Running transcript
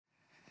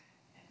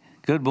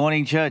Good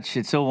morning, church.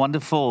 It's so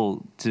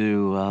wonderful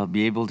to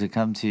be able to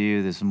come to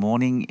you this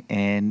morning,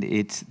 and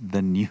it's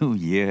the new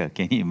year.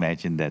 Can you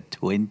imagine that?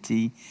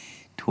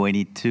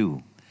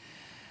 2022.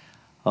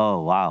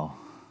 Oh, wow.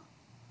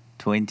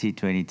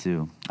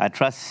 2022. I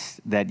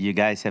trust that you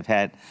guys have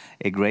had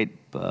a great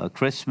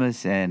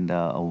Christmas and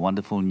a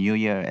wonderful New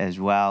Year as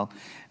well.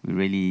 We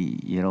really,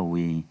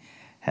 we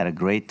had a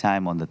great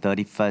time on the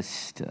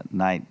 31st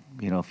night.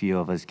 A few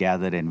of us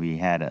gathered and we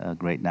had a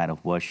great night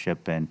of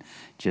worship and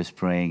just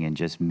praying and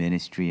just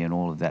ministry and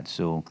all of that.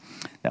 So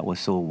that was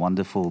so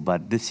wonderful.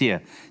 But this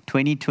year,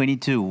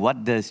 2022,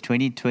 what does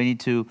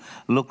 2022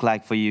 look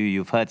like for you?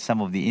 You've heard some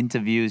of the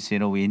interviews.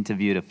 We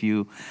interviewed a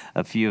few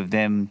of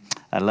them.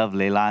 I love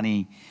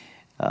Leilani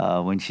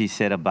when she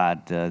said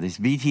about this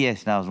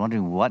BTS. And I was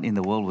wondering what in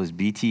the world was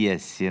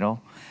BTS,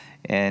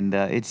 And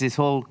it's this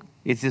whole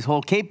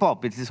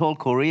K-pop, it's this whole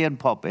Korean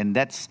pop, and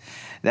that's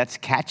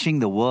catching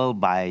the world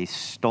by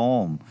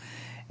storm.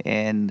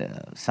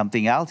 And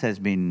something else has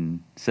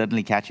been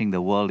certainly catching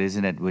the world,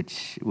 isn't it?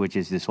 Which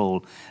is this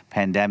whole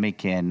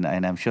pandemic, and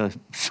I'm sure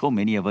so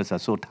many of us are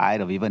so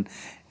tired of even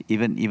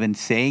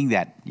saying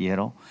that,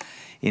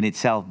 in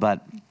itself.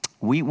 But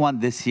we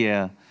want this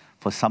year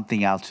for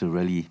something else to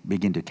really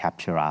begin to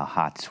capture our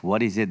hearts.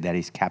 What is it that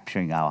is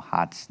capturing our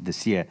hearts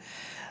this year?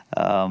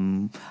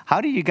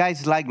 How do you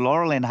guys like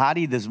Laurel and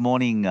Hardy this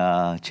morning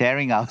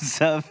chairing our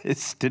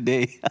service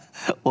today?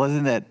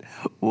 Wasn't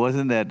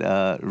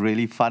that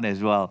really fun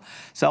as well?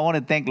 So I want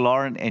to thank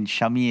Lauren and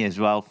Shami as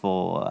well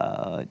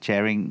for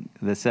chairing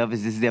the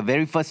service. This is their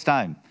very first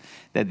time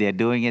that they're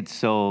doing it.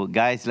 So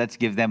guys, let's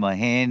give them a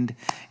hand,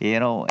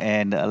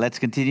 and let's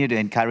continue to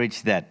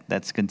encourage that.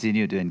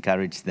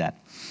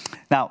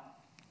 Now,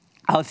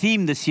 our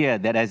theme this year,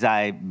 that as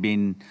I've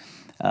been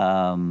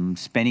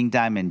spending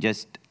time and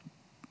just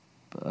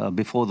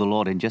before the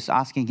Lord and just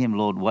asking Him,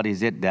 Lord, what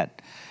is it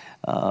that,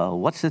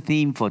 what's the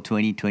theme for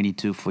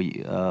 2022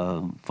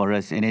 for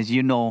us? And as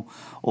you know,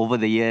 over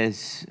the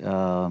years,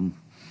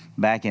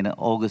 back in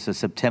August or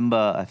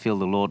September, I feel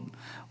the Lord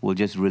will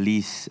just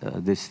release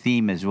this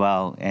theme as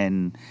well.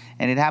 And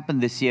it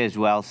happened this year as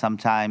well,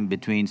 sometime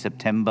between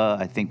September,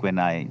 I think when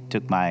I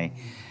took my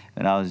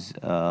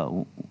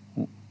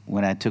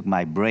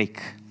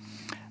break,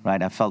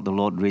 right, I felt the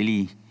Lord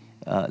really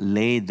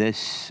lay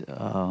this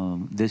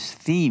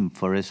theme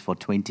for us for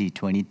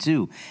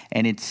 2022,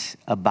 and it's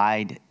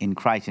abide in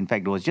Christ. In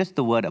fact, it was just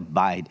the word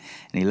abide,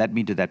 and He led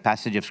me to that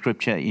passage of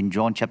Scripture in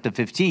John chapter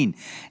 15.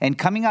 And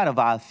coming out of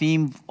our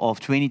theme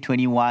of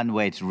 2021,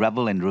 where it's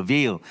revel and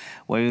reveal,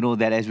 where we know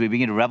that as we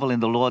begin to revel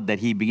in the Lord, that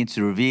He begins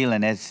to reveal,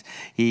 and as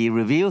He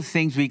reveals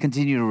things, we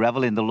continue to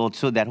revel in the Lord.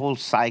 So that whole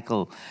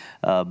cycle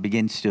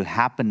begins to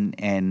happen,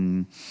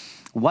 and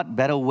what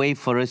better way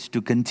for us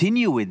to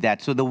continue with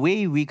that? So the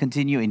way we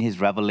continue in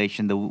His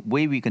revelation, the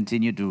way we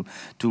continue to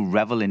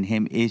revel in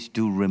Him is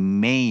to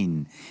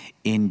remain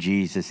in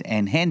Jesus.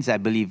 And hence, I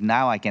believe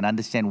now I can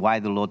understand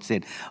why the Lord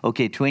said,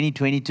 okay,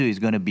 2022 is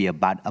going to be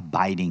about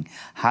abiding.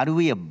 How do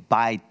we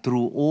abide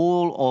through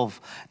all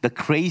of the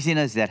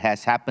craziness that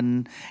has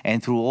happened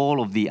and through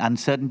all of the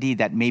uncertainty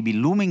that may be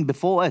looming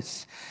before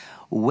us?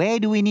 Where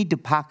do we need to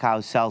park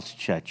ourselves,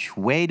 church?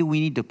 Where do we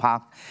need to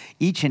park,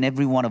 each and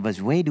every one of us?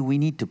 Where do we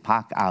need to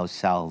park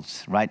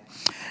ourselves, right?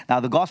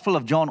 Now, the Gospel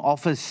of John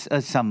offers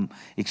us some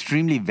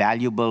extremely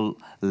valuable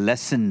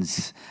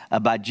lessons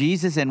about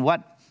Jesus and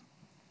what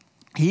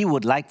He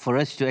would like for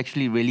us to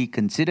actually really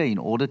consider in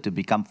order to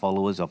become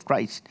followers of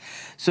Christ.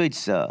 So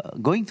it's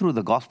going through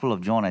the Gospel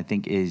of John, I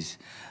think, is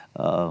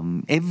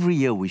every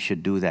year we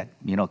should do that.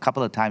 A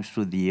couple of times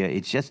through the year.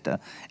 It's just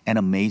an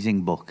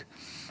amazing book.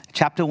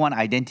 Chapter 1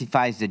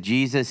 identifies that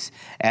Jesus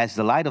as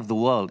the light of the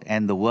world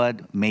and the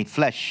Word made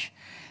flesh.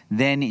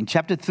 Then in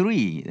chapter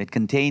 3, it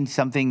contains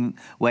something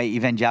where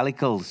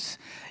evangelicals,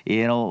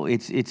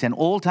 it's an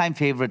all-time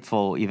favorite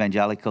for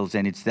evangelicals,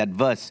 and it's that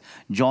verse,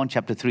 John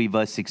chapter 3,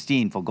 verse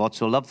 16, for God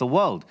so loved the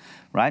world,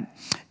 right?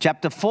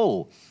 Chapter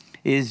 4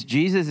 is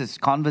Jesus'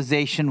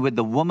 conversation with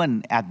the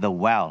woman at the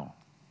well.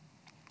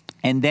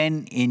 And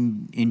then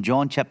in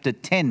John chapter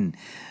 10,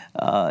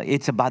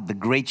 it's about the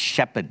great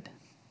shepherd.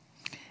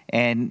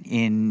 And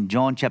in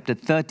John chapter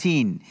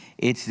 13,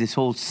 it's this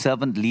whole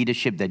servant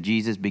leadership that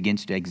Jesus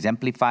begins to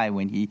exemplify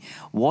when He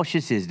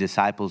washes His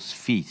disciples'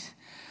 feet.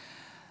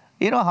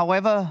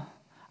 However,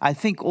 I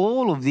think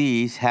all of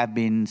these have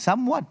been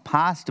somewhat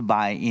passed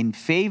by in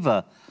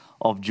favor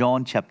of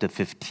John chapter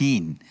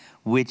 15,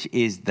 which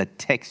is the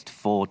text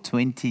for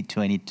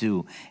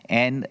 2022.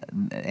 And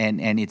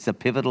it's a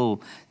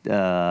pivotal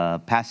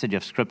passage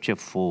of Scripture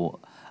for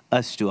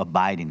us to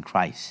abide in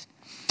Christ.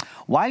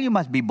 While you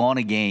must be born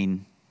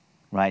again,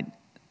 right,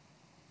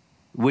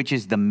 which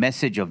is the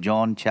message of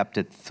John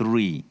chapter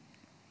 3.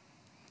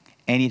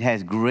 And it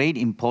has great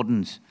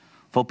importance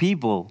for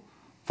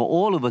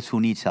all of us who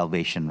need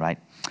salvation, right?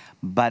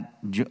 But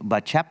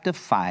chapter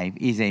 5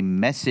 is a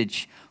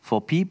message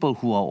for people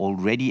who are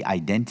already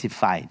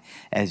identified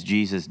as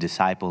Jesus'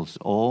 disciples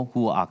or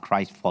who are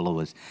Christ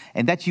followers.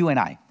 And that's you and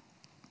I,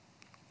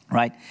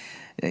 right?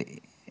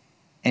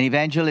 and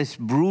evangelist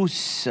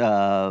Bruce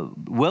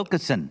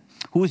Wilkinson,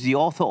 who is the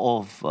author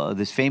of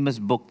this famous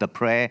book, The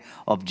Prayer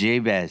of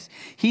Jabez.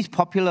 He's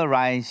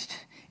popularized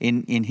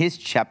in his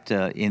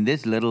chapter in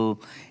his little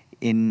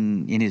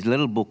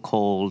book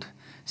called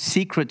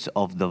Secrets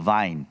of the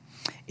Vine.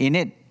 In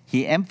it,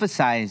 he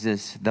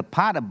emphasizes the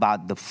part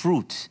about the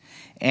fruits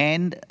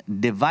and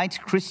divides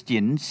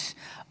Christians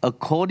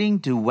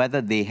according to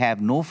whether they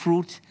have no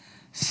fruit,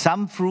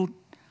 some fruit,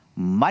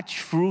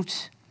 much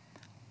fruit,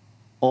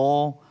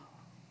 or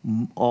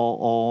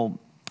a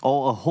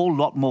whole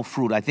lot more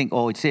fruit. I think,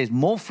 it says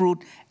more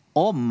fruit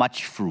or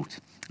much fruit.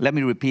 Let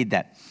me repeat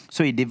that.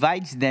 So he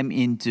divides them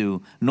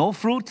into no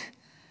fruit,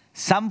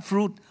 some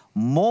fruit,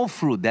 more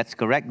fruit, that's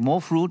correct,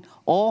 more fruit,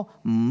 or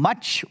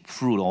much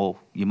fruit, or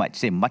you might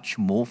say much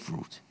more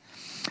fruit.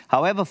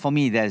 However, for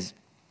me, there's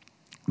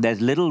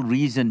little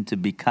reason to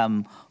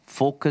become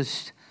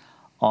focused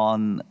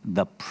on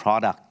the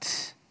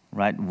product,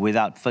 right,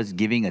 without first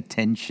giving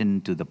attention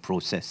to the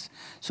process.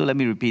 So let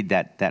me repeat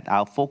that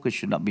our focus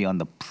should not be on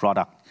the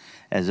product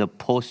as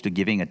opposed to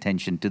giving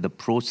attention to the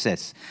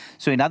process.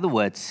 So in other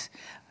words,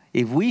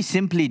 if we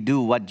simply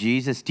do what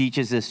Jesus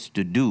teaches us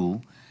to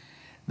do,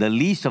 the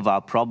least of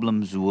our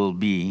problems will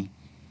be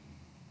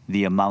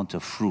the amount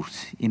of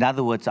fruit. In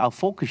other words, our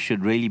focus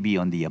should really be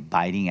on the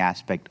abiding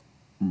aspect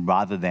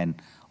rather than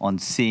on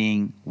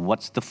seeing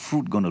what's the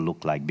fruit going to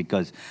look like.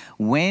 Because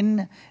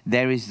when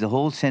there is the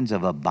whole sense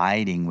of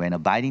abiding, when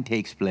abiding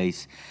takes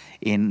place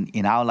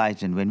in our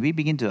lives, and when we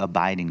begin to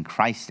abide in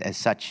Christ as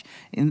such,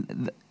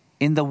 in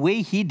the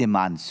way He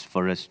demands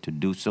for us to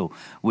do so,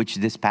 which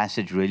this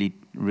passage really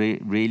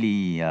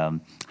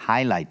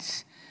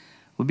highlights,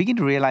 we begin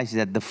to realize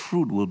that the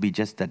fruit will be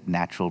just that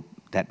natural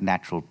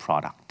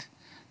product,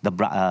 the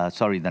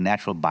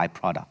natural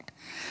byproduct.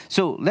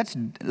 So let's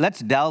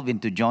delve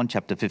into John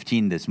chapter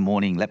 15 this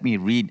morning. Let me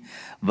read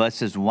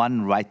verses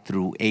 1 right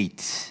through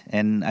 8.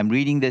 And I'm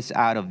reading this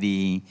out of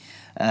the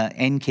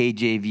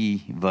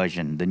NKJV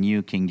version, the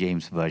New King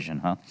James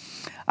Version.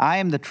 I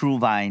am the true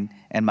vine,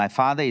 and my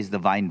Father is the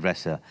vine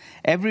dresser.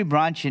 Every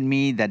branch in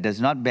me that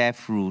does not bear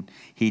fruit,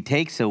 He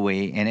takes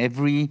away, and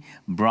every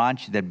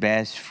branch that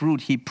bears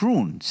fruit, He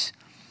prunes,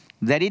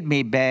 that it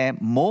may bear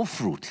more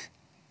fruit.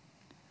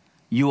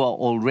 You are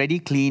already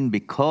clean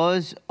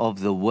because of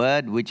the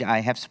word which I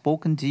have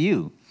spoken to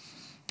you.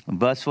 In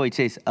verse 4, it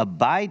says,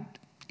 abide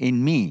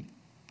in me,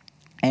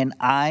 and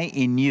I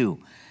in you.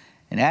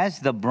 And as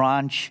the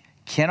branch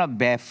cannot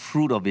bear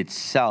fruit of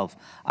itself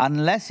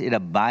unless it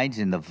abides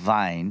in the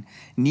vine,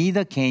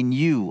 neither can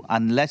you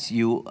unless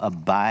you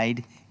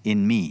abide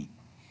in me.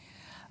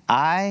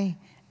 I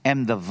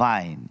am the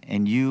vine,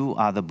 and you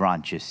are the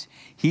branches.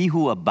 He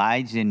who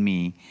abides in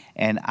me,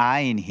 and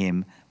I in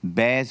him,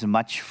 bears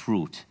much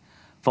fruit.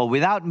 For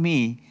without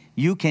me,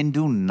 you can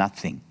do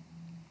nothing.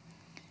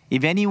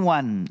 If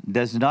anyone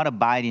does not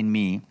abide in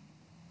me,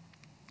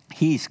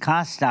 he is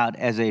cast out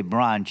as a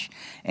branch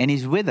and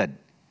is withered.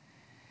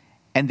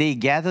 And they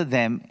gather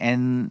them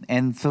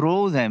and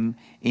throw them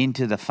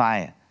into the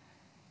fire,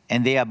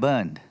 and they are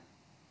burned.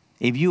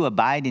 If you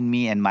abide in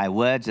me and my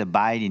words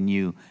abide in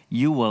you,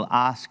 you will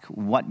ask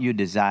what you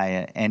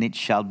desire, and it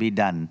shall be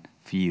done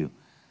for you.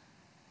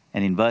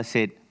 And in verse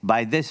 8,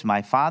 by this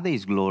my Father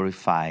is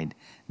glorified,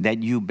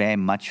 that you bear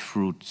much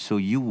fruit, so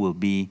you will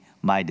be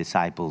my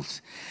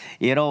disciples.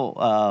 You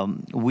know,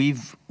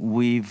 we've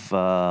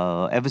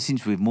ever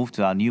since we've moved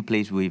to our new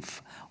place,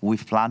 we've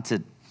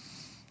planted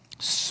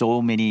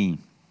so many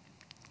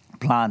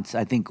plants.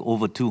 I think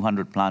over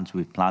 200 plants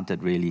we've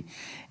planted, really.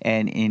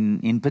 And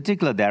in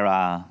particular, there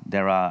are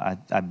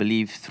I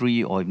believe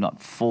 3 or if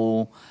not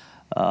 4.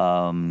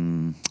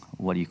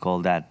 What do you call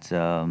that?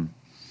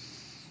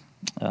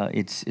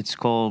 It's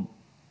called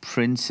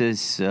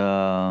Princess.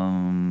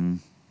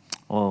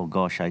 Oh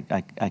gosh, I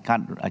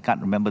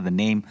can't remember the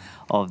name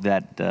of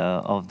that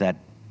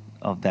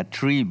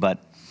tree, but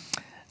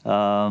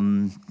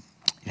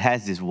it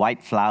has these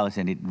white flowers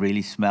and it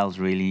really smells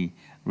really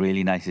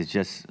nice. It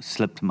just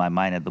slipped my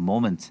mind at the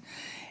moment.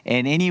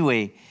 And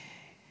anyway,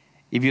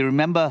 if you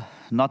remember,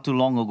 not too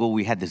long ago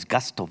we had this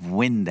gust of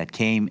wind that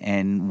came,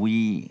 and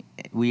we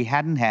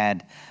hadn't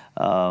had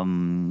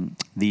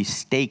these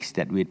stakes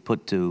that we had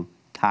put to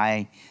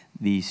tie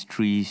these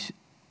trees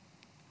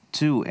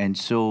to, and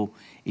so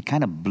it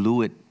kind of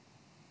blew it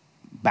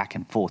back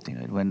and forth.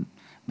 It went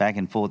back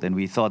and forth, and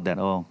we thought that,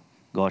 oh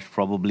gosh,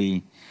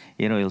 probably,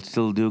 it'll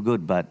still do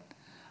good, but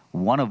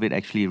one of it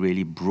actually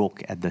really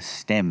broke at the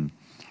stem.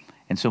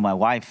 And so my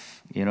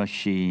wife,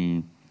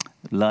 she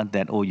learned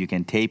that, you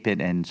can tape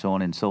it and so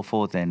on and so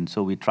forth, and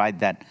so we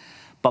tried that.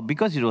 But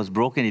because it was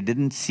broken, it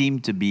didn't seem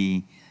to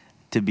be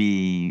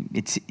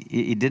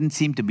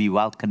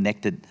well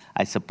connected,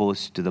 I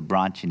suppose, to the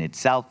branch in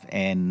itself.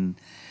 And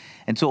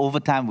so over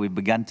time, we've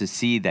begun to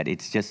see that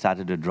it's just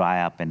started to dry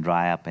up,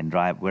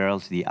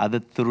 whereas the other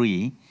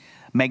 3,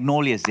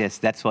 magnolias, yes,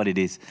 that's what it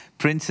is,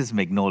 Princess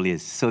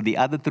magnolias. So the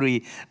other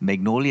 3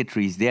 magnolia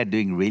trees, they are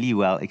doing really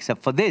well,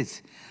 except for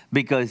this,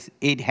 because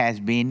it has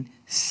been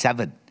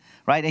severed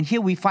right? And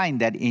here we find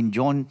that in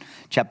John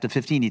chapter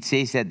 15, it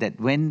says that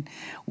when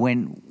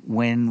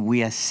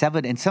we are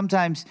severed, and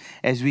sometimes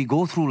as we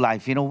go through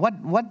life,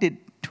 what did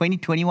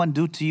 2021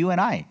 do to you and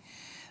I,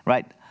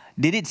 right?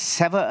 Did it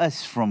sever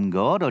us from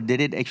God, or did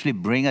it actually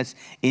bring us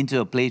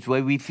into a place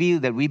where we feel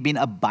that we've been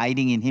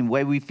abiding in Him,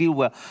 where we feel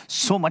we're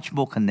so much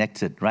more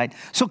connected, right?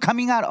 So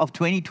coming out of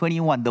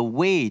 2021, the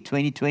way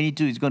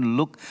 2022 is going to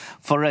look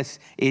for us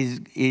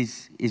is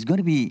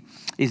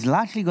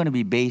largely going to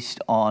be based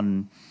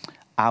on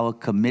our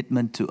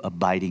commitment to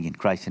abiding in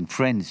Christ. And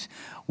friends,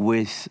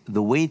 with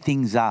the way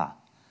things are,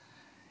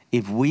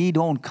 if we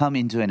don't come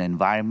into an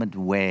environment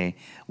where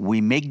we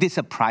make this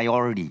a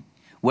priority,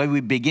 where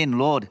we begin,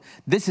 Lord,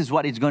 this is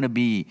what it's going to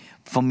be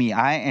for me.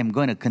 I am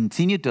going to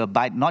continue to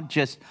abide, not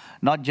just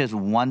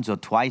once or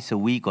twice a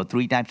week or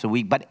 3 times a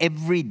week, but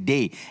every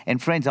day. And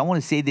friends, I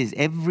want to say this,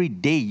 every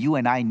day you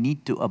and I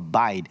need to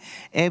abide.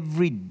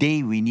 Every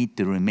day we need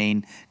to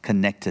remain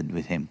connected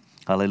with Him.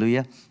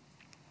 Hallelujah.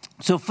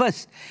 So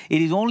first,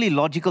 it is only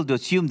logical to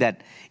assume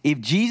that if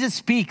Jesus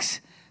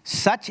speaks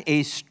such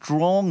a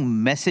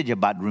strong message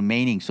about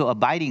remaining. So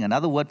abiding,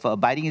 another word for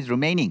abiding is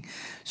remaining.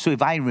 So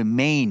if I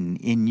remain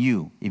in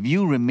you,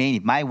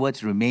 if my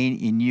words remain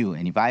in you,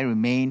 and if I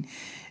remain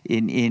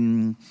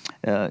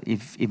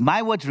if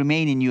my words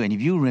remain in you, and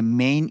if you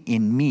remain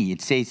in me,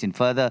 it says in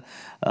further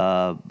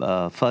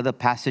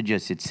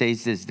passages, it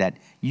says this, that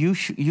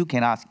you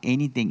can ask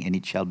anything and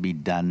it shall be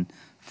done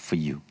for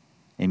you.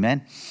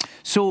 Amen.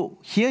 So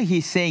here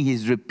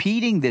he's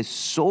repeating this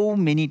so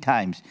many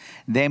times.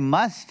 There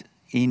must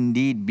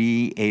indeed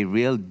be a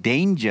real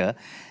danger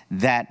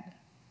that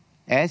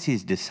as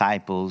His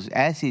disciples,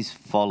 as His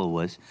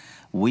followers,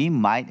 we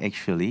might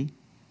actually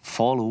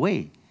fall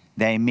away.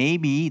 There may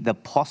be the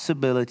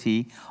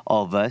possibility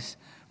of us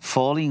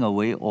falling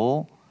away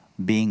or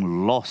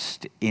being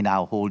lost in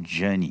our whole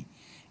journey,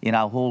 in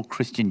our whole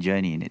Christian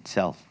journey in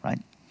itself,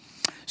 right?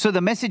 So the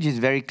message is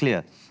very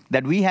clear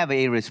that we have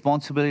a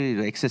responsibility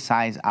to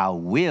exercise our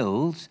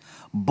wills,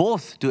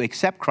 both to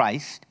accept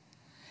Christ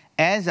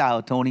as our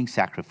atoning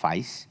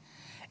sacrifice,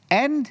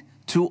 and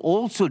to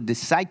also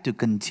decide to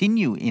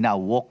continue in our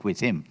walk with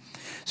Him.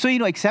 So,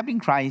 accepting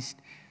Christ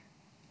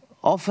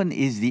often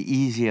is the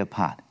easier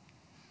part.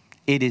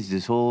 It is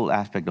this whole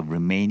aspect of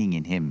remaining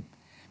in Him,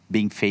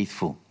 being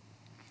faithful,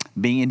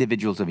 being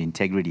individuals of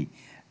integrity,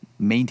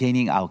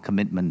 maintaining our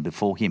commitment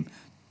before Him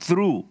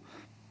through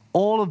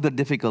all of the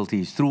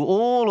difficulties, through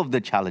all of the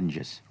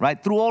challenges,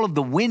 right? Through all of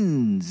the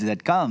winds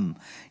that come,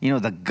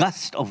 the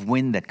gust of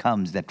wind that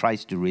comes that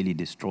tries to really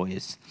destroy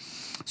us.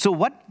 So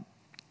what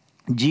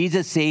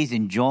Jesus says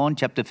in John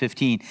chapter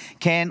 15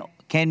 can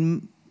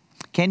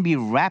be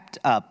wrapped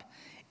up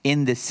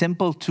in the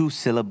simple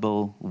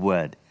 2-syllable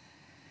word.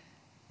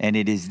 And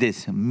it is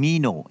this,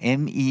 meno,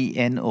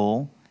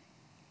 M-E-N-O,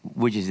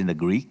 which is in the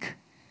Greek,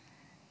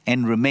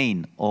 and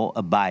remain or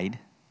abide,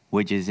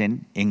 which is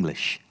in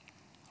English,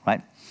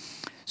 right?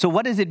 So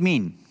what does it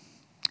mean?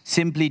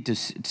 Simply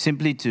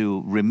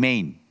to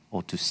remain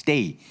or to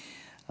stay.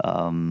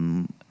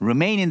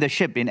 Remain in the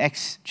ship in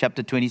Acts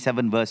chapter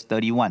 27, verse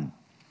 31.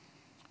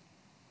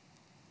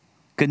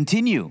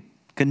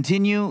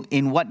 Continue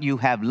in what you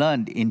have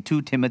learned in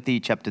 2 Timothy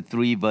chapter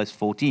 3, verse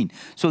 14.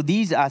 So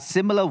these are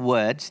similar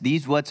words.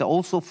 These words are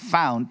also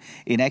found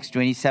in Acts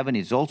 27.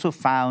 It's also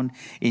found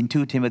in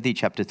 2 Timothy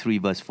chapter 3,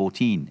 verse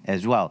 14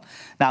 as well.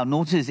 Now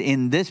notice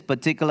in this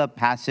particular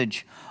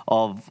passage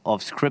of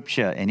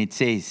Scripture, and it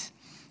says,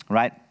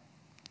 right,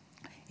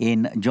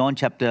 in John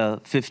chapter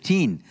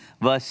 15,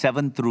 verse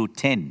 7 through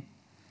 10,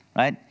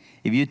 right?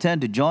 If you turn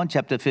to John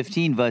chapter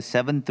 15, verse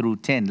 7 through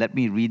 10, let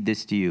me read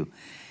this to you.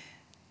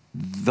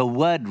 The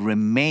word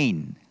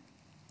remain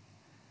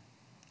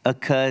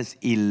occurs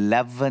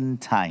 11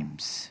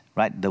 times,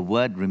 right? The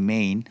word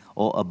remain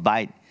or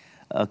abide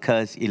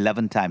occurs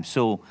 11 times.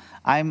 So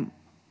I'm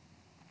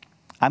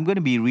going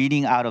to be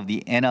reading out of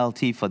the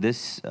NLT for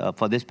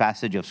this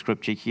passage of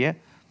Scripture here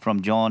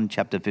from John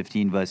chapter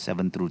 15, verse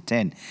 7 through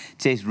 10.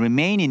 It says,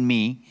 remain in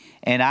me,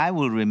 and I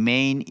will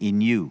remain in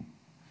you.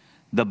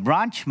 The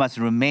branch must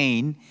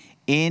remain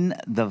in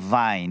the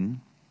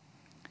vine.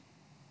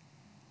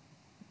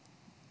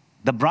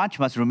 The branch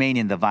must remain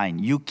in the vine.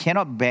 You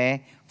cannot bear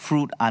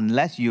fruit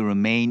unless you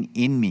remain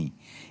in me.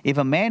 If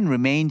a man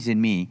remains in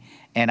me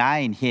and I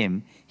in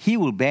him, he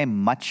will bear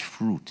much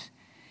fruit.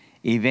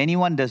 If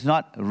anyone does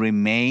not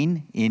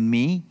remain in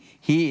me,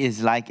 he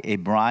is like a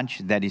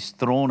branch that is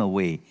thrown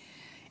away.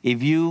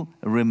 If you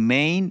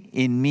remain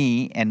in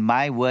me and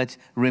my words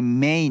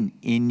remain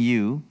in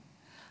you,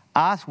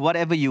 ask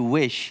whatever you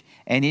wish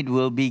and it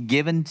will be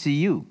given to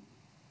you.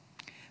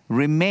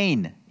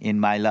 Remain in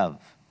my love.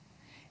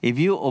 If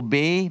you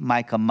obey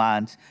my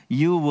commands,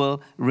 you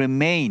will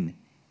remain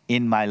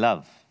in my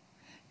love,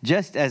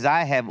 just as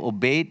I have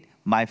obeyed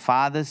my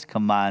Father's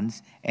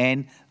commands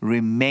and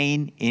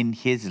remain in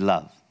His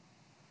love.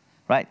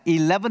 Right?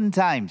 11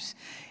 times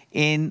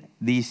in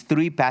these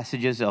 3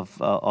 passages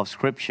of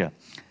Scripture.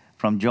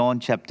 from John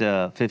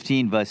chapter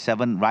 15, verse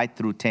 7, right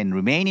through 10.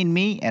 Remain in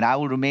me, and I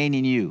will remain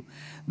in you.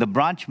 The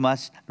branch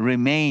must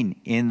remain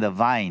in the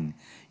vine.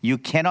 You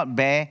cannot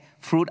bear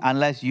fruit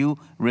unless you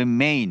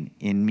remain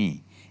in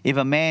me. If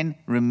a man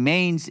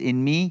remains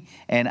in me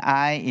and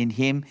I in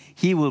him,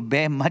 he will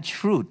bear much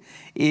fruit.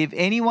 If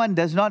anyone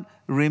does not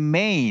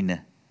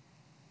remain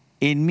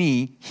in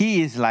me,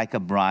 he is like a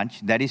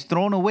branch that is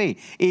thrown away.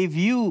 If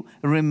you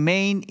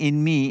remain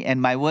in me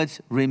and my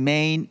words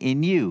remain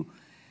in you,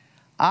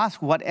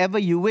 ask whatever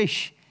you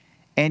wish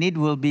and it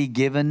will be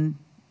given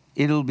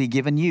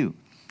you.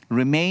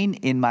 Remain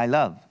in my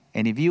love.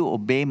 And if you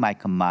obey my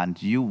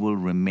commands, you will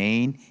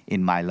remain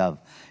in my love,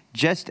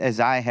 just as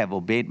I have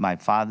obeyed my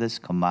Father's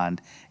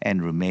command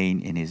and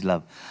remain in his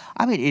love.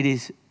 I mean, it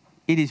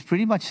is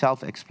pretty much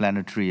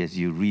self-explanatory as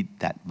you read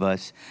that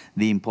verse,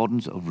 the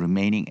importance of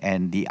remaining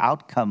and the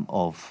outcome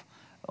of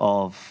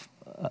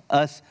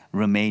us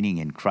remaining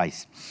in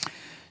Christ.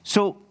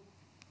 So,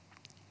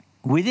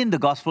 within the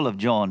Gospel of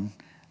John,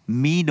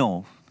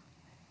 meno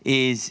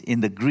in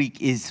the Greek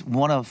is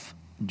one of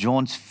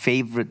John's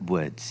favorite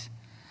words,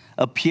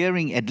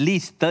 appearing at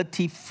least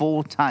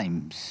 34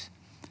 times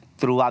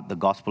throughout the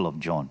Gospel of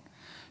John.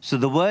 So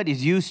the word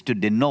is used to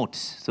denote,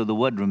 so the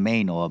word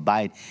remain or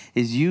abide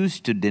is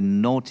used to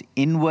denote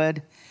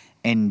inward,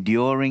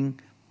 enduring,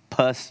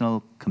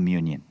 personal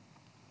communion.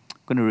 I'm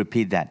going to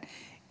repeat that.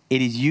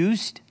 It is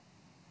used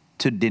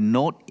to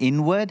denote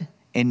inward,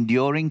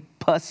 enduring,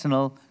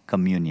 personal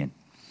communion.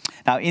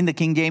 Now, in the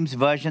King James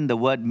Version, the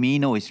word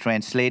meno is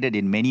translated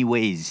in many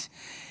ways.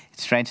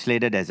 It's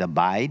translated as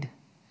abide,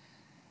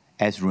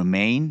 as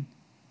remain,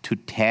 to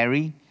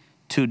tarry,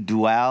 to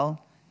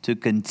dwell, to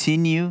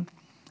continue,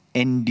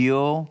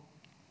 endure,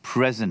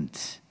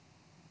 present.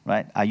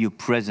 Right? Are you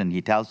present?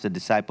 He tells the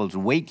disciples,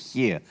 wait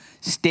here,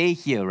 stay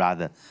here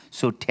rather.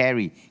 So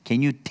tarry.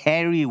 Can you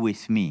tarry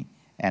with me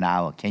an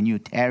hour? Can you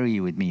tarry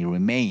with me?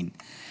 Remain.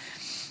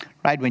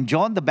 Right? When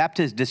John the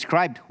Baptist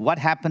described what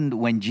happened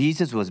when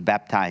Jesus was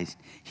baptized,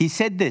 he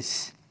said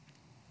this.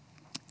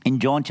 In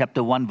John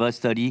chapter 1, verse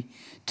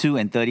 32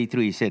 and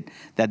 33, he said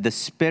that the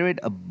Spirit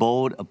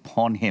abode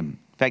upon him.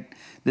 In fact,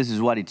 this is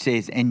what it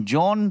says. And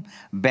John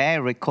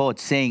bare record,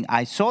 saying,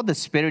 I saw the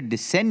Spirit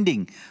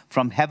descending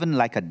from heaven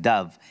like a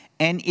dove,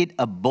 and it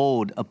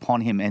abode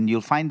upon him. And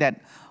you'll find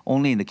that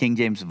only in the King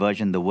James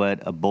Version, the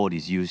word abode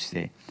is used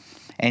there.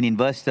 And in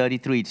verse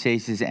 33, it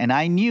says, and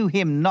I knew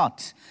him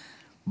not,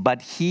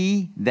 but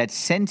he that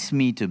sent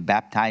me to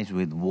baptize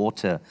with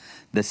water,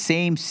 the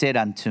same said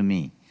unto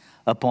me,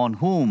 upon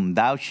whom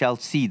thou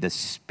shalt see the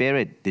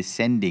Spirit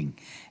descending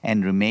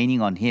and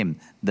remaining on him,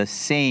 the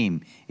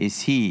same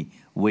is he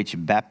which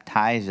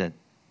baptizeth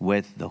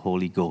with the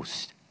Holy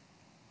Ghost.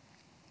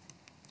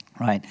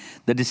 Right?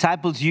 The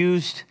disciples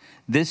used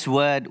this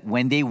word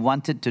when they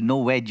wanted to know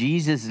where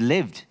Jesus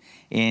lived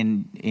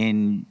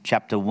in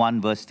chapter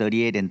 1, verse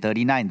 38 and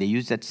 39. They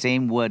used that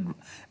same word,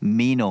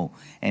 meno.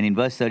 And in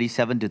verse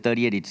 37 to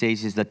 38, it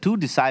says, the two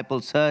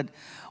disciples heard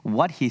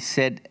what he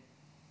said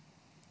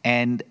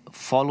and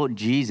followed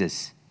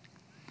Jesus.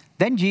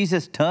 Then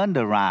Jesus turned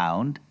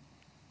around,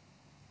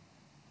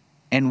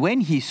 and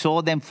when he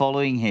saw them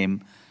following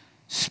him,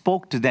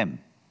 spoke to them.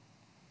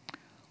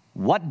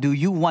 What do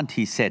you want?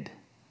 He said.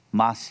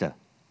 Master.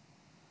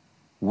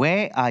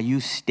 Where are you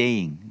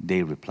staying?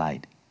 They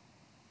replied.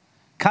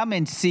 Come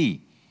and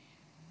see,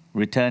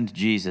 returned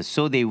Jesus.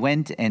 So they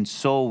went and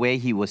saw where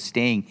he was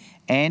staying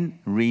and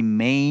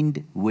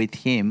remained with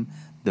him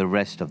the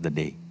rest of the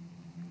day.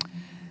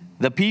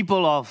 The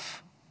people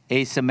of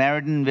a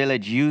Samaritan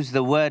village used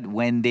the word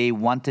when they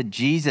wanted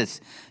Jesus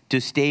to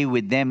stay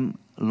with them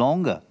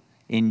longer.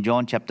 In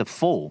John chapter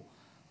 4,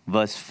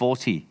 verse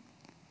 40,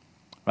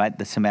 right?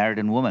 The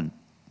Samaritan woman.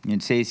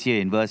 It says here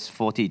in verse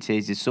 40, it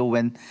says, so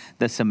when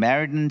the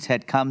Samaritans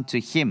had come to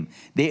him,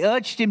 they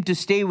urged him to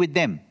stay with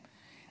them.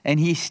 And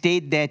he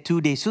stayed there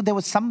 2 days. So there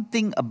was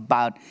something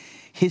about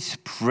his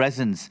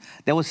presence.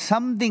 There was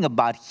something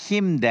about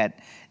him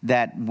that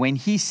when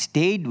he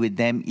stayed with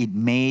them, it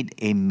made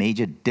a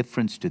major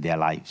difference to their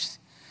lives.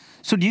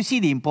 So do you see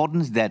the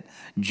importance that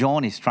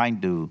John is trying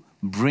to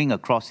bring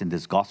across in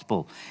this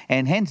gospel?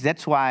 And hence,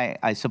 that's why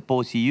I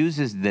suppose he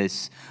uses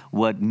this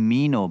word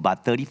meno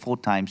about 34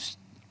 times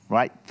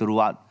right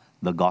throughout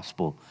the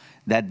gospel.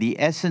 That the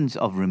essence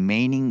of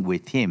remaining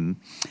with him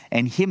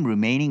and him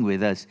remaining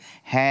with us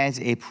has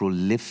a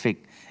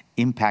prolific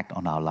impact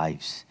on our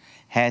lives.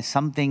 Has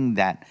something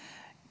that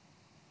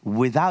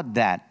without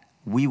that,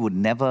 we would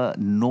never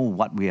know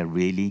what we are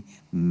really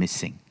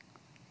missing.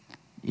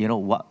 You know,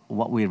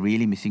 what we're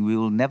really missing, we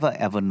will never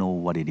ever know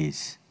what it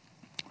is,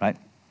 right?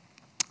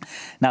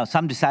 Now,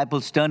 some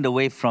disciples turned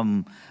away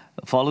from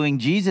following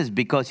Jesus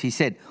because he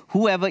said,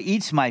 whoever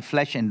eats my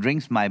flesh and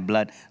drinks my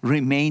blood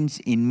remains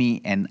in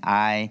me and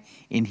I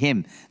in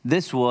him.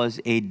 This was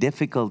a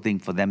difficult thing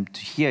for them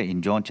to hear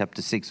in John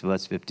chapter 6,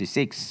 verse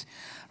 56,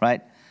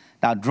 right?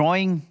 Now,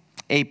 drawing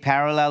a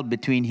parallel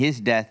between his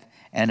death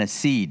and a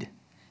seed,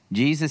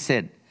 Jesus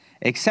said,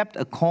 except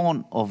a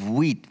corn of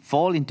wheat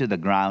fall into the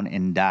ground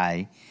and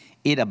die,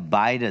 it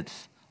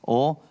abideth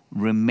or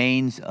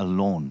remains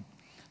alone.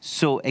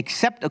 So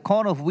except a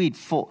corn of wheat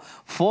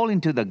fall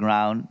into the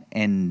ground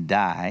and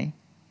die,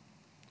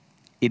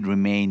 it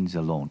remains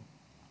alone.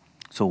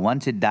 So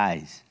once it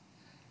dies,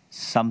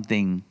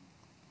 something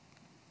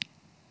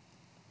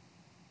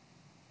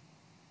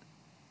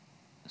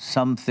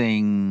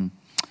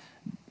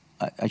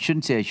I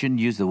shouldn't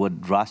use the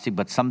word drastic,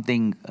 but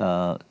something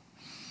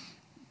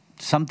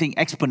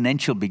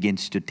exponential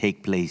begins to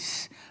take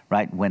place,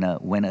 right? When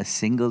a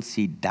single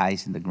seed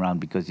dies in the ground,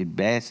 because it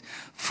bears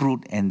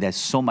fruit, and there's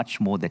so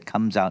much more that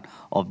comes out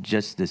of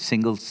just the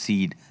single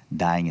seed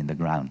dying in the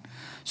ground.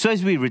 So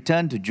as we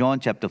return to John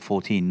chapter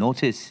 14,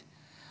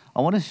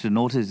 I want us to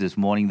notice this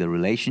morning the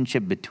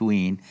relationship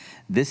between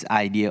this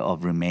idea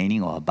of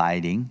remaining or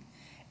abiding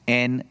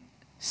and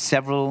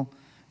several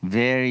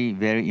very,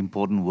 very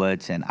important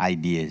words and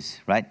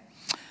ideas, right?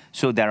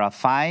 So there are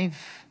 5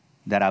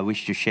 that I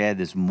wish to share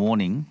this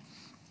morning.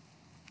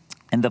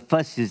 And the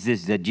first is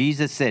this, that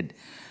Jesus said,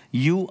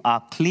 "You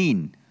are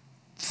clean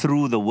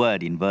through the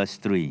word," in verse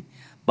 3.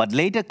 But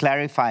later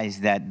clarifies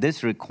that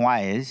this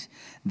requires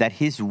that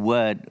his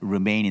word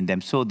remain in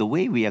them. So the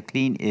way we are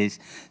clean is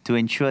to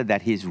ensure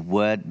that his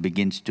word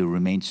begins to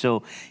remain.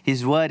 So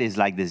his word is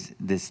like this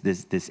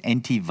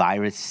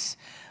antivirus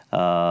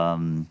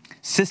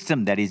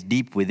system that is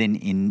deep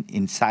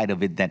inside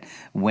of it, that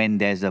when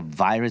there's a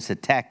virus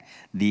attack,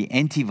 the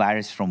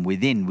antivirus from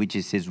within, which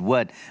is his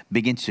word,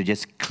 begins to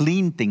just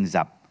clean things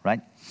up,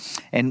 right?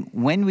 And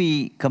when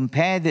we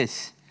compare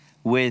this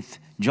with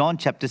John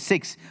chapter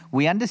 6,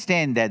 we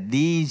understand that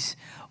these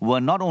were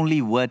not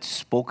only words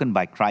spoken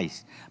by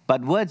Christ,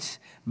 but words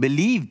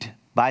believed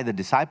by the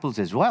disciples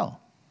as well,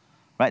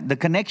 right? The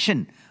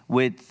connection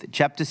with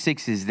chapter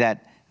 6 is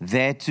that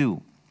there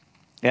too,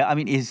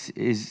 is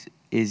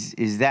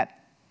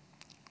that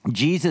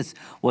Jesus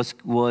was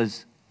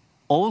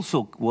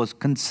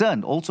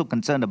concerned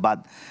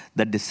about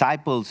the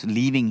disciples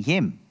leaving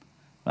him,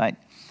 right?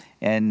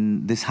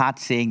 And this hard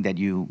saying that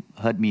you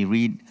heard me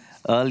read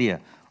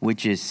earlier,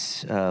 which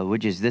is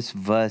this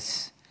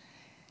verse.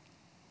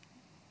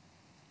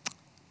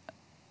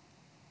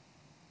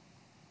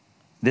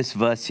 This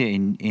verse here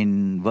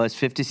in verse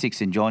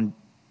 56 in John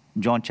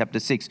chapter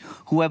 6,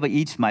 "Whoever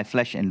eats my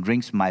flesh and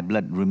drinks my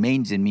blood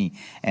remains in me,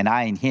 and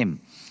I in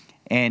him."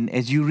 And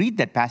as you read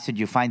that passage,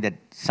 you find that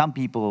some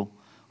people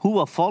who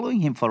were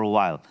following him for a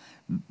while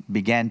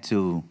began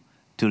to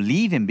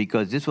leave him,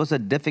 because this was a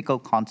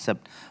difficult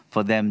concept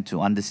for them to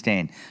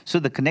understand. So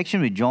the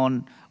connection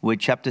with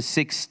chapter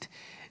 6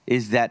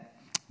 is that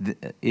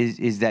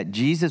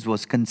Jesus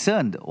was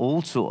concerned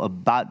also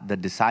about the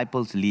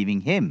disciples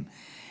leaving him.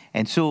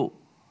 And so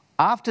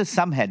after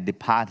some had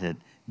departed,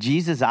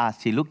 Jesus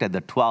asked, he looked at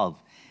the 12,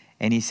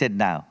 and he said,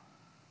 "Now,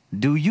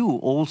 do you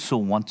also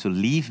want to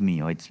leave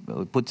me?" Or it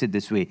puts it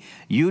this way,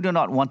 "You do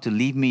not want to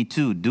leave me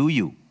too, do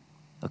you?"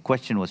 A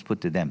question was put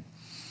to them,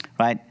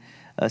 right?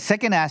 A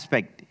second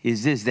aspect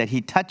is this, that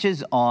he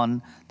touches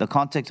on the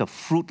context of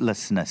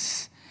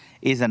fruitlessness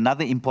is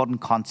another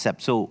important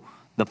concept. So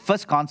the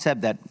first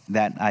concept that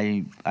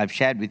I've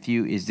shared with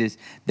you is this,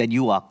 that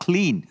you are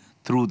clean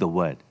through the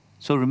word.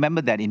 So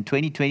remember that in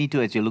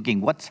 2022, as you're looking,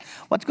 what's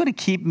going to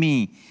keep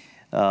me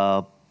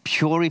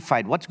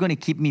purified? What's going to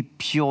keep me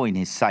pure in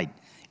his sight?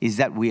 Is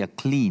that we are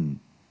clean.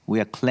 We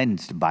are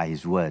cleansed by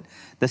his word.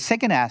 The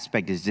second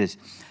aspect is this.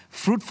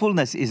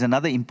 Fruitfulness is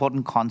another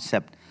important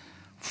concept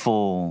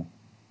for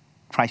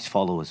Christ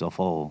followers, or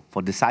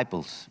for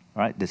disciples,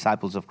 right?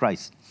 Disciples of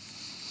Christ.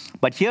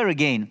 But here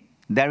again,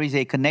 there is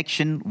a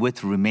connection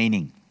with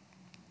remaining.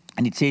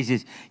 And it says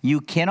this,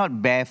 "You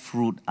cannot bear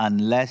fruit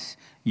unless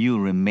you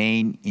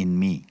remain in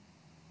me,"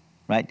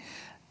 right?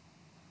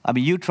 I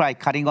mean, you try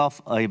cutting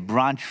off a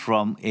branch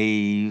from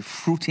a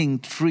fruiting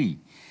tree,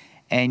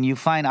 and you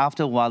find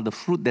after a while the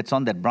fruit that's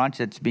on that branch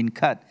that's been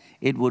cut,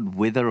 it would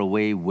wither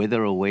away,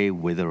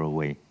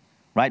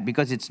 right?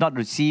 Because it's not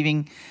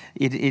receiving,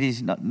 it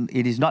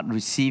is not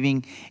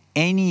receiving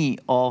any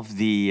of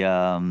the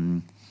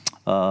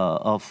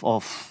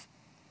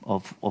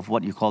of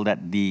what you call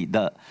that,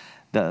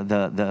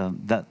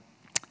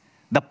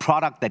 the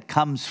product that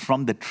comes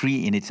from the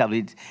tree in itself.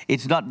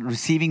 It's not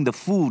receiving the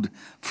food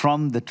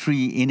from the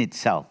tree in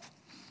itself,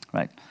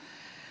 right?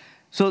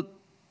 So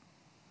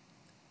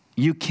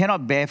you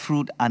cannot bear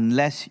fruit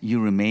unless you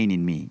remain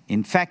in me.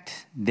 In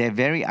fact, their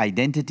very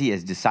identity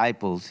as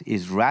disciples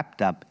is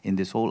wrapped up in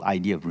this whole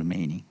idea of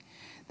remaining.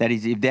 That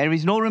is, if there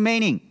is no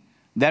remaining,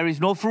 there is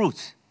no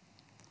fruit.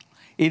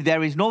 If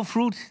there is no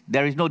fruit,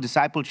 there is no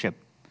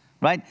discipleship,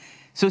 right?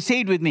 So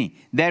say it with me.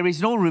 If there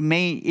is no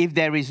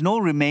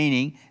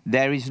remaining,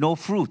 there is no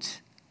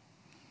fruit.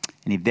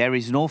 And if there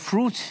is no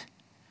fruit,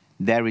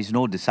 there is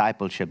no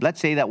discipleship. Let's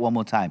say that one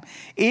more time.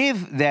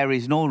 If there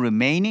is no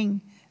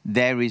remaining,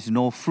 there is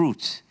no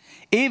fruit.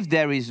 If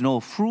there is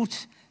no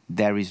fruit,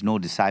 there is no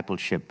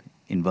discipleship.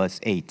 In verse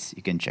 8,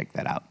 you can check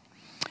that out.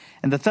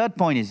 And the third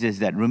point is this,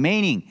 that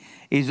remaining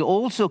is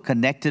also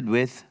connected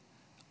with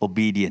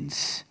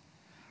obedience,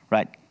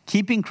 right?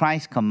 Keeping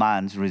Christ's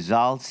commands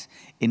results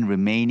in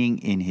remaining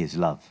in his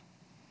love.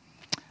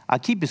 I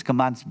keep his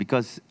commands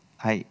because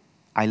I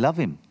love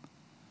him.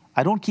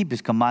 I don't keep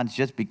his commands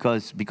just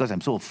because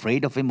I'm so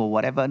afraid of him or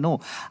whatever.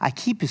 No, I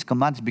keep his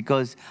commands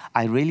because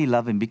I really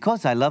love him.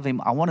 Because I love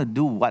him, I want to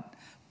do what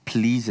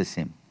pleases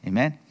him.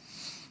 Amen?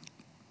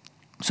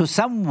 So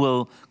some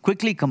will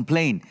quickly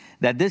complain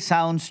that this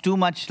sounds too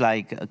much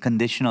like a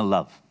conditional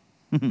love.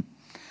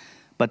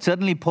 But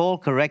certainly Paul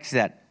corrects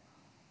that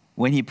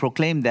when he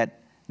proclaimed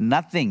that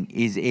nothing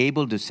is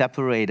able to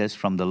separate us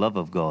from the love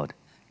of God.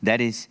 That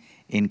is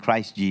in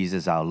Christ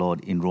Jesus our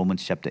Lord in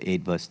Romans chapter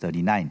 8 verse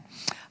 39.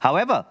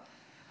 However,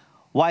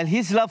 while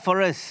his love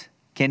for us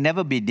can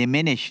never be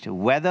diminished,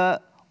 whether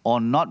or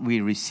not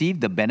we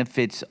receive the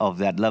benefits of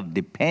that love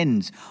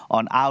depends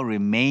on our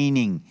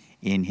remaining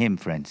in him,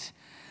 friends.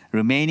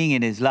 Remaining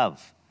in his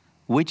love,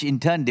 which in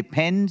turn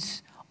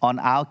depends on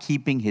our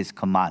keeping his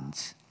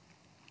commands.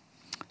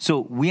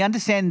 So we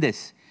understand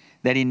this,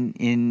 that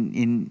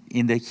in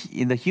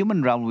the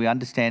human realm, we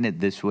understand it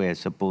this way, I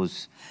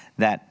suppose,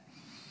 that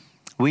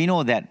we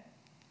know that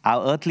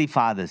our earthly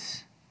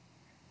fathers,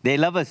 they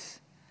love us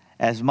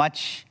as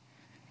much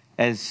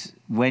as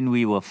when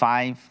we were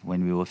 5,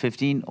 when we were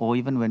 15, or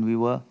even when we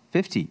were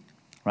 50,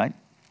 right?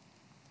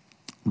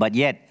 But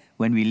yet,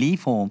 when we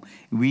leave home,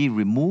 we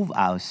remove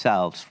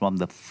ourselves from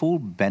the full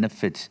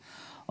benefits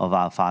of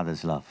our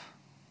Father's love,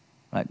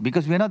 right?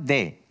 Because we're not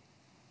there.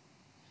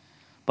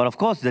 But of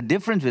course, the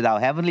difference with our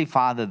Heavenly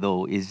Father,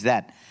 though, is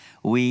that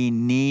we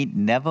need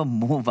never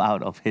move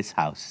out of his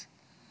house.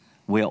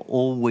 We're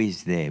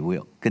always there.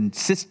 We're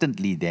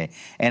consistently there.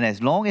 And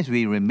as long as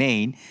we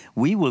remain,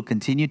 we will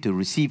continue to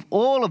receive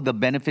all of the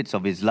benefits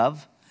of his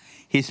love,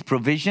 his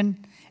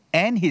provision,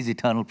 and his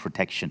eternal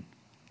protection.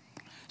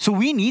 So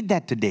we need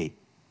that today.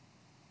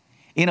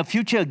 In a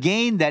future,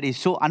 again, that is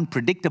so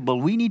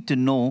unpredictable, we need to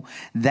know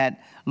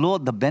that,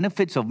 Lord, the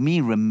benefits of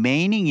me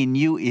remaining in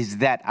you is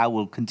that I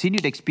will continue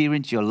to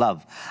experience your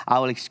love. I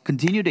will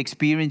continue to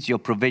experience your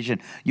provision,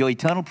 your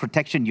eternal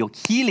protection, your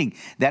healing,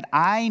 that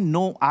I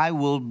know I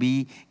will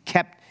be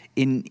kept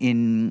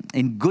in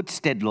good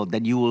stead, Lord,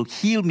 that you will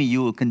heal me,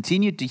 you will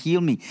continue to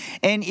heal me.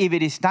 And if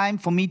it is time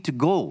for me to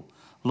go,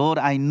 Lord,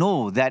 I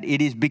know that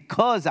it is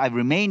because I've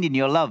remained in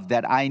your love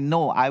that I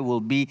know I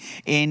will be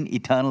in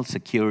eternal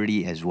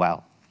security as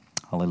well.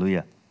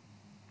 Hallelujah.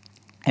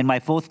 And my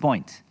fourth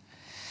point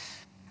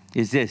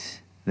is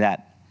this,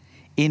 that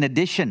in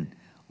addition,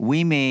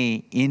 we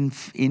may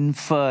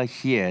infer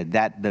here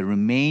that the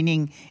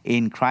remaining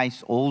in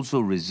Christ also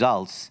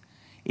results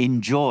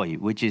in joy,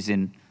 which is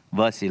in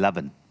verse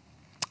 11,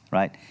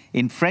 right?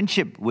 In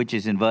friendship, which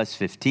is in verse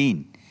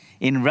 15.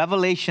 In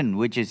revelation,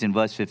 which is in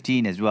verse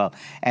 15 as well,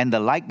 and the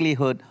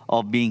likelihood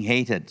of being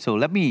hated. So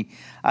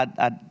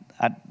I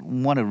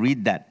want to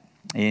read that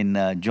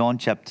in John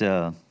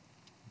chapter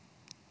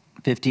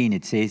 15.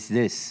 It says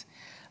this.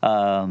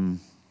 Let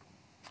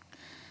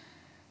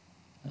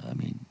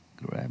me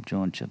grab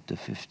John chapter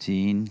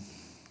 15.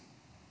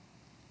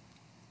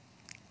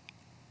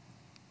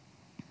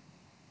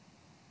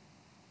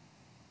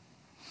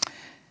 It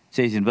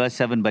says in verse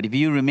 7, but if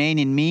you remain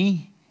in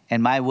me,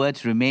 and my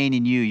words remain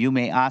in you, you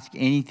may ask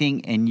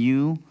anything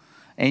you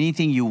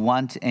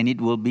want, and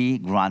it will be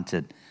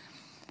granted.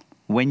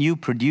 When you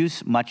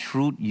produce much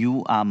fruit,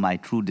 you are my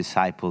true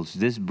disciples.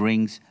 This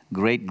brings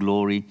great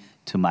glory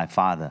to my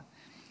Father.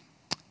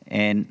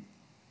 And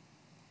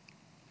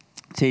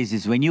it says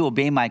this, when you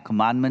obey my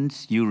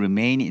commandments, you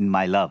remain in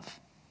my love.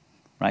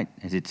 Right?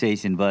 As it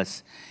says in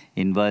verse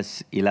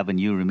 11,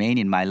 you remain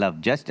in my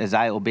love, just as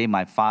I obey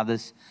my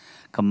Father's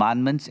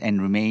commandments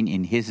and remain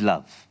in his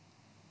love.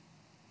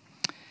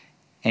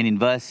 And in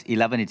verse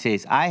 11 it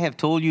says, I have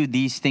told you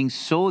these things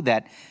so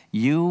that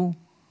you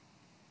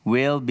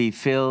will be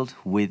filled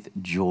with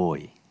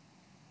joy.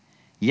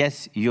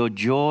 Yes, your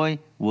joy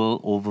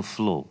will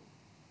overflow.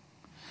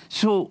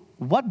 So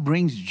what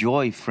brings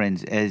joy,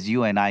 friends, as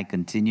you and I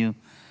continue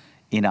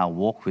in our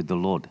walk with the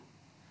Lord?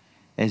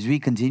 As we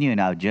continue in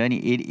our journey,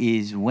 it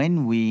is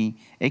when we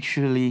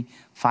actually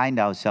find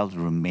ourselves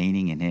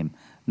remaining in him,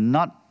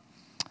 not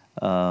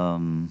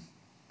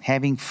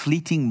having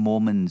fleeting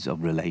moments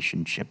of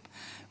relationship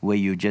where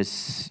you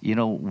just,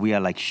 we are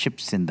like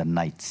ships in the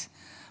nights.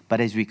 But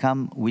as we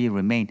come, we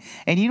remain.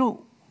 And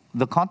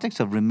the context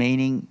of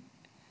remaining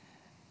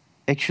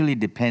actually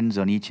depends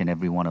on each and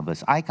every one of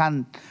us. I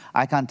can't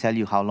tell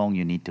you how long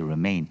you need to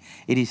remain.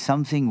 It is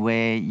something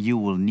where you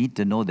will need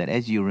to know that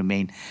as you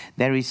remain,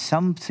 there is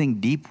something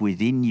deep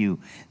within you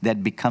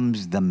that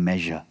becomes the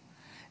measure.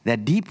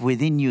 That deep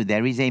within you,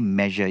 there is a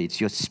measure. It's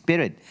your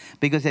spirit.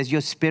 Because as your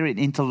spirit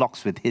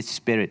interlocks with his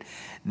spirit,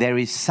 there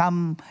is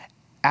some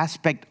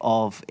aspect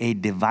of a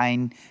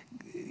divine,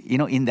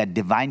 in that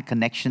divine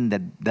connection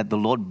that the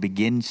Lord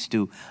begins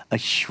to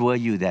assure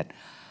you that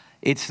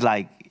it's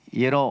like,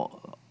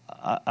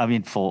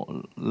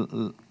 for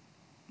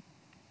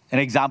an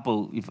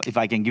example, if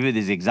I can give you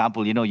this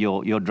example,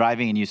 you're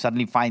driving and you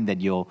suddenly find that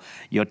your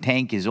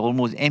tank is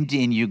almost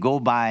empty, and you go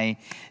by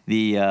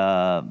the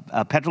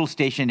petrol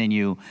station and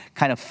you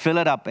kind of fill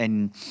it up,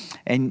 and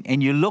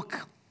you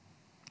look,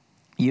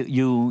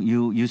 you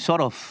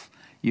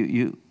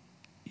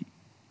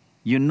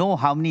You know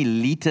how many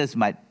liters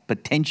might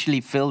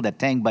potentially fill the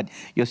tank, but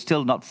you're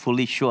still not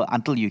fully sure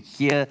until you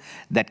hear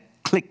that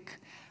click,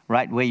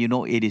 right, where you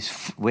know it is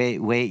where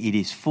it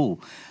is full.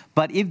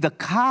 But if the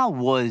car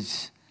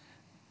was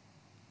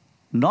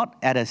not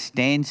at a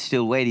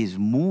standstill where it is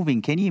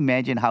moving, can you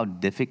imagine how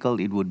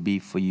difficult it would be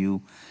for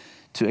you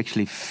to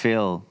actually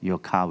fill your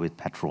car with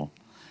petrol?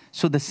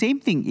 So the same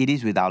thing it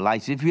is with our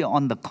lives. If we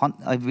are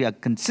if we are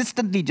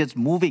consistently just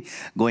moving,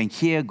 going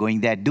here,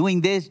 going there, doing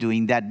this,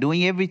 doing that,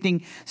 doing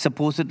everything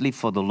supposedly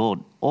for the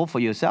Lord or for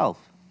yourself,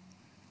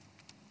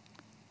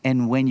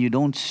 and when you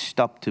don't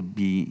stop to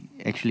be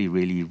actually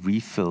really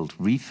refilled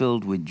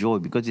with joy,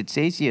 because it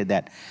says here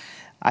that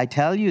I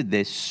tell you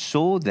this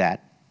so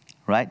that,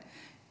 right,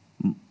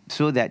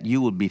 so that you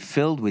will be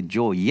filled with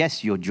joy.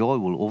 Yes, your joy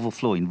will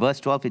overflow. In verse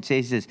 12 it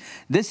says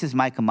this is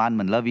my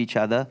commandment, love each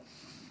other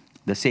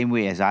the same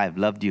way as I have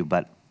loved you.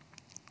 But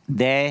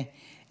there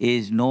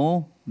is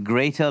no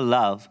greater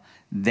love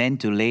than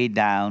to lay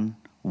down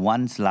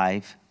one's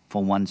life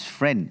for one's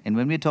friend. And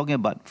when we're talking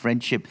about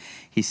friendship,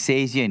 he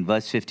says here in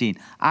verse 15,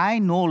 I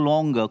no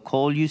longer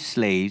call you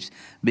slaves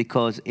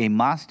because a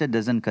master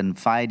doesn't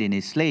confide in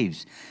his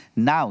slaves.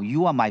 Now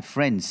you are my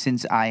friends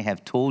since I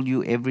have told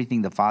you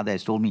everything the Father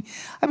has told me.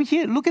 I mean,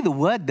 here, look at the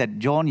word that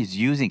John is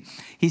using.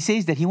 He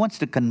says that he wants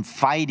to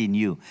confide in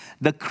you.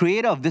 The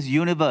creator of this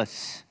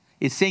universe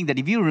is saying that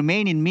if you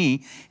remain in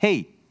me,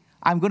 hey,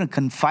 I'm going to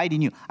confide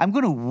in you. I'm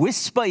going to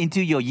whisper into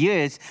your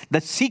ears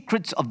the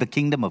secrets of the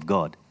kingdom of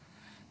God.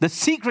 The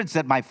secrets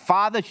that my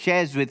Father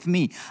shares with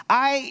me.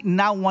 I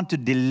now want to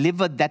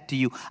deliver that to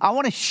you. I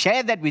want to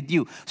share that with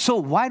you. So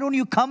why don't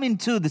you come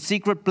into the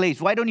secret place?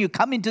 Why don't you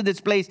come into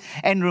this place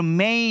and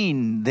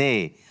remain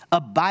there,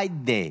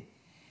 abide there,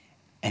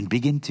 and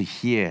begin to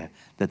hear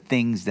the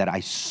things that I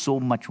so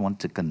much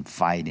want to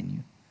confide in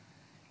you?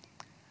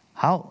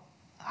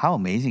 How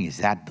amazing is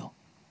that, though?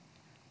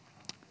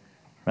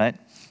 Right?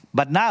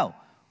 But now,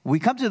 we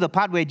come to the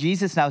part where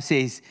Jesus now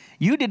says,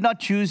 you did not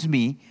choose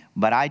me,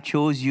 but I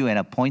chose you and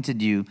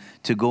appointed you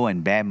to go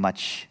and bear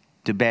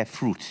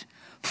fruit.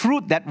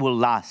 Fruit that will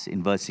last,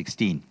 in verse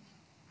 16.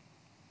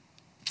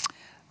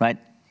 Right?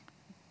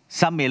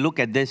 Some may look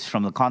at this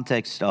from the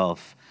context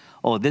of,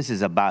 oh, this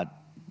is about,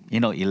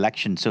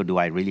 election, so do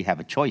I really have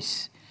a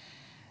choice?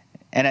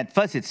 And at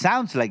first it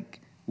sounds like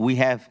we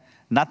have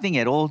nothing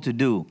at all to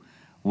do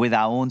with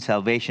our own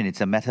salvation.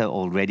 It's a matter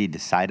already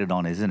decided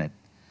on, isn't it?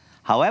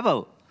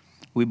 However,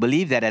 we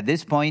believe that at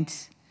this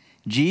point,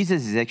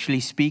 Jesus is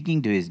actually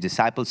speaking to his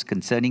disciples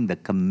concerning the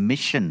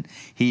commission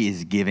he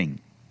is giving.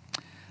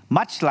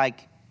 Much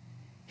like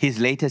his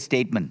later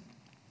statement,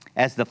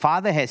 as the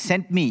Father has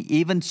sent me,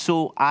 even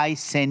so I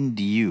send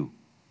you.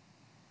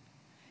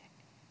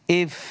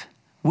 If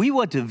we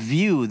were to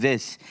view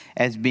this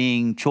as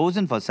being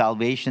chosen for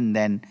salvation,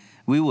 then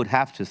we would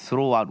have to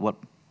throw out what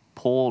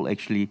Paul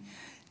actually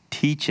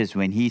teaches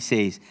when he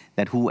says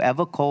that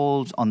whoever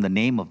calls on the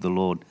name of the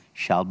Lord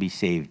shall be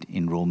saved,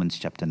 in Romans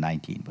chapter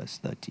 19, verse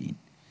 13.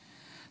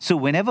 So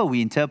whenever we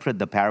interpret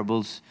the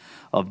parables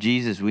of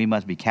Jesus, we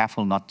must be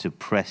careful not to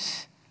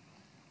press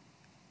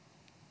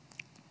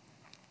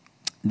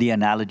the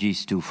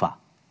analogies too far.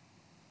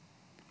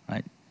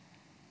 Right?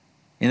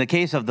 In the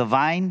case of the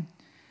vine,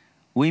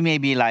 we may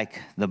be like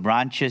the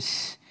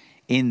branches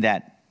in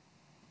that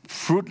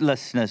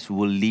fruitlessness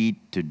will lead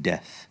to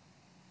death.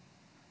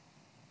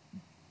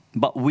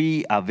 But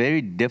we are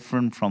very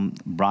different from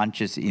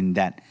branches in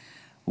that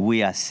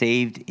we are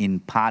saved in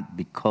part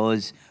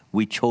because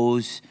we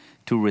chose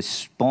to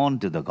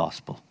respond to the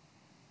gospel.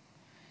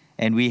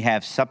 And we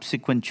have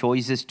subsequent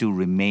choices to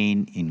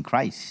remain in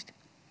Christ.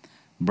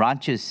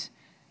 Branches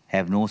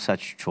have no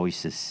such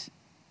choices.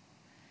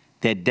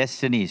 Their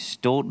destiny is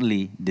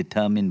totally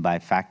determined by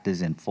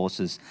factors and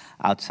forces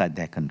outside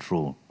their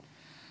control.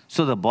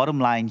 So the bottom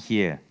line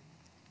here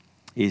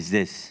is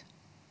this.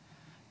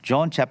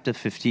 John chapter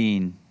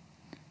 15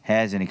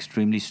 has an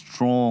extremely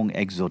strong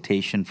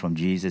exhortation from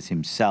Jesus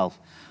himself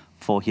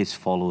for his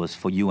followers,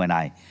 for you and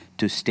I,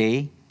 to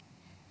stay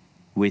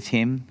with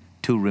him,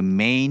 to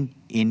remain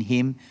in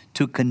him,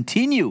 to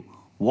continue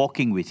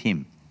walking with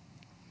him.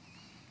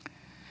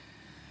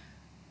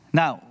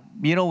 Now,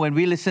 when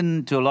we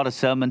listen to a lot of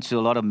sermons, to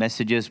a lot of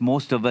messages,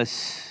 most of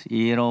us,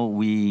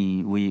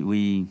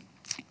 we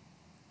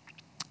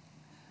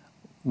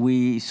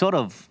sort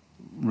of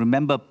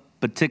remember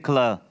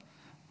particular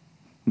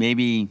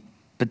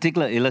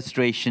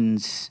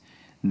illustrations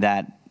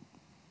that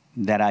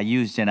are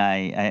used, and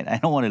I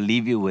don't want to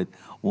leave you with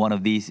one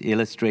of these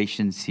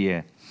illustrations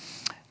here,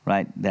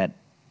 right? That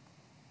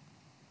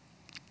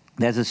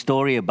there's a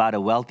story about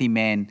a wealthy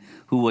man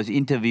who was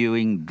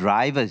interviewing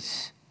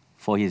drivers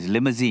for his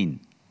limousine.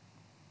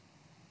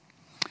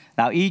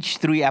 Now, each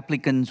 3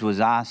 applicants was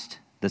asked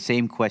the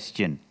same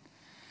question.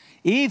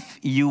 If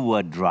you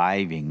were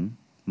driving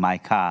my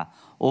car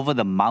over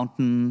the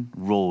mountain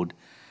road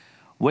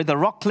with a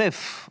rock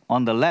cliff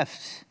on the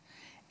left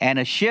and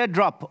a sheer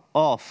drop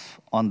off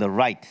on the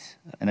right,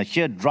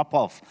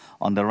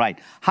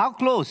 how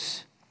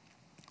close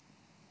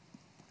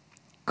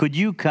could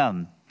you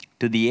come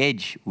to the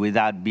edge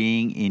without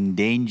being in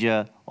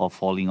danger of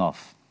falling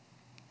off.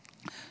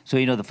 So,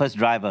 the first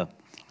driver,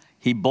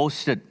 he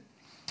boasted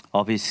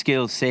of his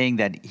skills, saying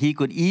that he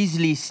could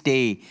easily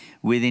stay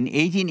within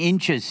 18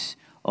 inches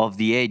of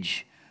the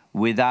edge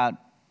without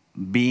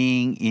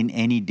being in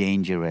any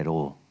danger at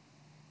all.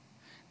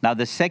 Now,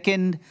 the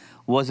second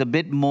was a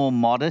bit more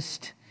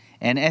modest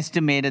and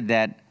estimated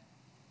that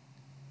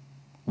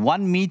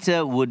 1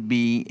 meter would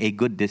be a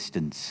good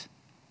distance.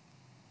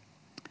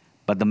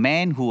 But the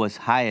man who was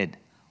hired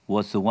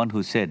was the one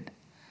who said,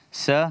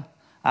 "Sir,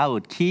 I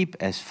would keep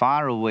as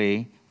far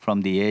away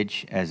from the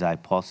edge as I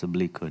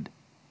possibly could."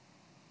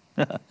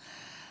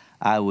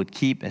 I would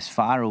keep as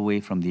far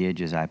away from the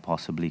edge as I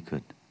possibly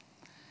could.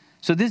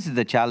 So this is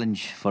the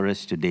challenge for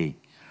us today.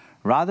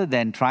 Rather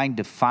than trying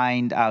to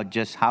find out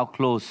just how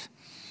close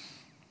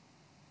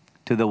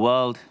to the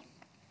world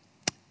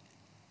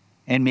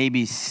and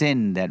maybe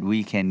sin that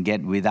we can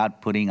get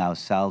without putting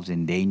ourselves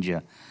in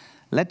danger,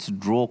 let's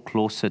draw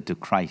closer to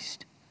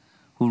Christ,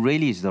 who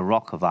really is the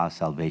rock of our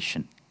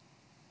salvation.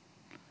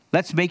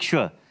 Let's make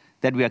sure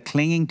that we are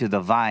clinging to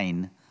the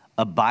vine,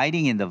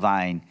 abiding in the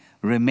vine,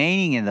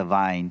 remaining in the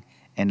vine,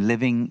 and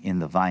living in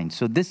the vine.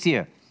 So this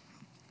year,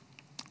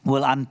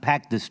 we'll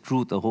unpack this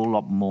truth a whole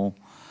lot more.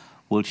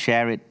 We'll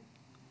share it,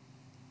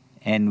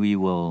 and we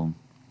will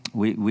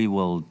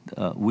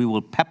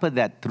pepper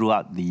that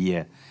throughout the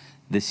year,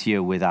 this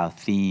year, with our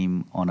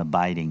theme on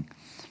abiding.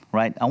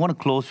 Right? I want to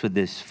close with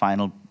this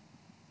final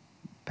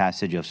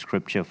passage of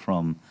scripture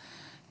from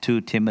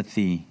 2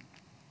 Timothy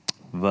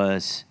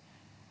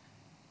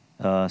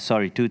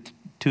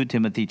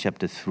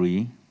chapter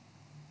 3,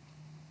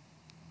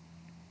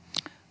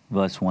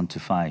 verse 1 to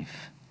 5.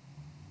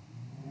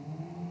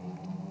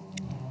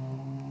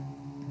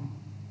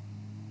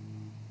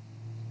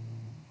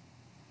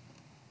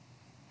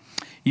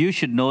 You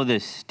should know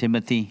this,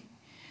 Timothy,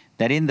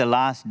 that in the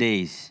last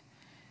days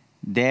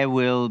there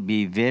will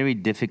be very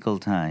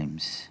difficult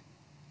times.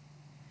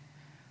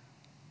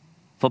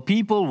 For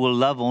people will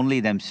love only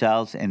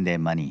themselves and their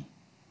money.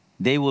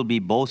 They will be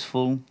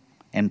boastful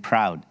and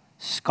proud,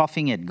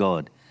 scoffing at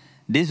God,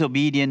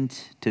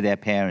 disobedient to their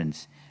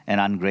parents, and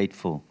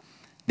ungrateful.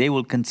 They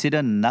will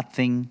consider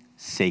nothing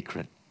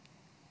sacred.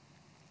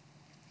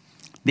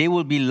 They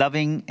will be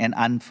loving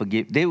and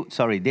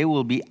they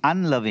will be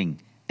unloving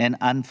and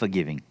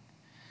unforgiving.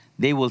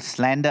 They will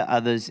slander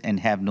others and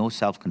have no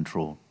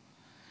self-control.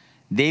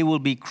 They will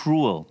be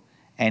cruel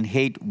and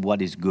hate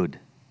what is good.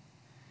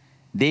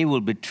 They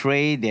will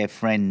betray their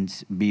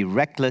friends, be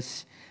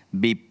reckless,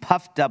 be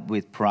puffed up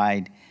with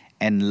pride,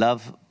 and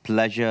love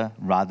pleasure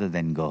rather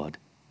than God.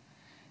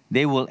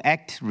 They will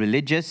act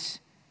religious,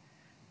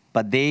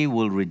 but they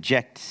will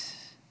reject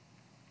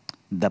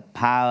the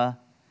power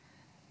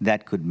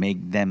that could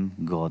make them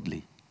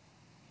godly.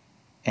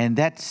 And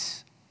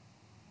that's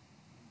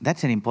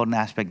an important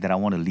aspect that I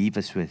want to leave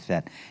us with,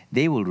 that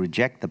they will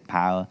reject the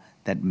power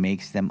that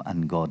makes them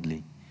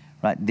ungodly.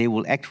 Right? They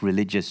will act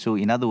religious. So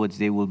in other words,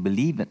 they will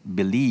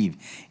believe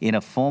in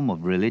a form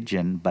of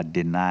religion but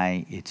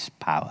deny its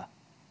power.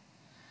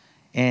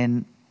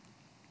 And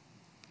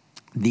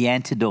the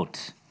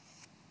antidote,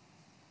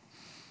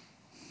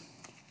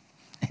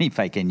 if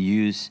I can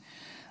use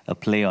a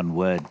play on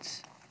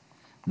words,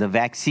 the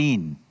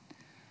vaccine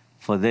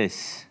for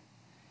this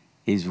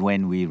is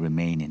when we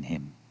remain in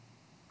Him.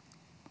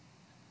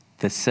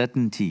 The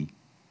certainty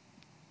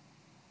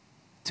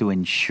to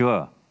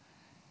ensure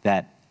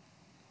that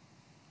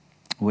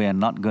we are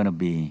not going to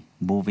be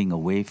moving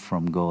away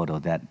from God, or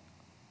that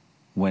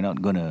we're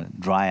not going to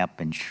dry up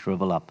and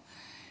shrivel up,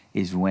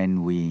 is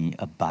when we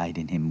abide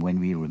in Him, when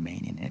we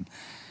remain in Him.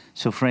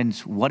 So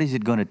friends, what is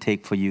it going to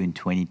take for you in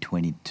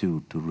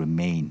 2022 to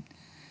remain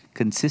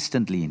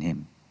consistently in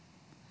Him?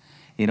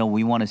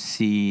 We want to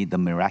see the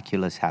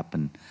miraculous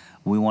happen.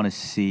 We want to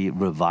see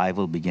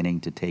revival beginning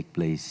to take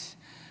place.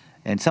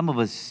 And some of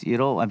us,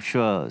 I'm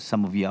sure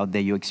some of you out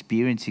there, you're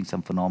experiencing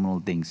some phenomenal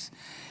things,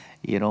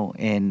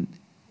 and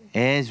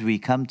as we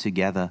come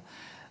together,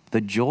 the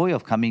joy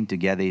of coming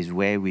together is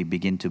where we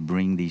begin to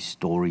bring these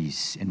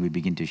stories and we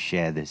begin to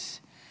share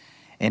this.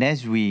 And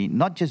as we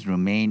not just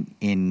remain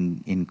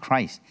in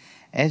Christ,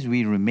 as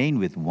we remain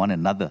with one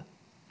another,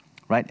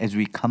 right? As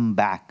we come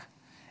back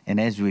and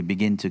as we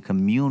begin to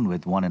commune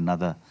with one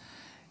another,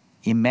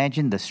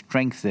 imagine the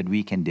strength that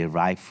we can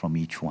derive from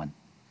each one,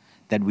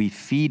 that we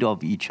feed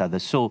off each other.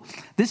 So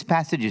this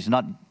passage is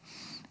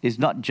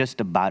not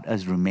just about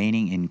us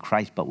remaining in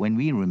Christ, but when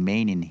we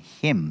remain in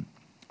Him,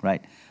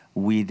 right,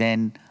 we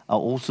then are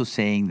also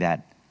saying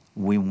that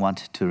we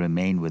want to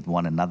remain with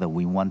one another.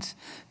 We want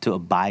to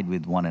abide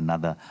with one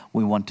another.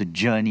 We want to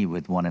journey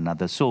with one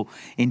another. So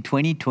in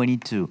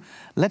 2022,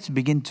 let's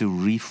begin to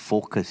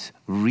refocus,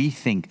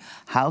 rethink.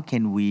 How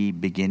can we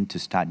begin to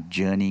start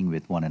journeying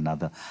with one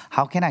another?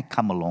 How can I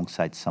come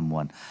alongside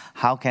someone?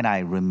 How can I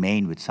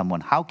remain with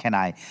someone? How can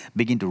I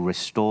begin to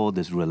restore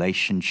this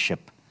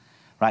relationship?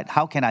 Right?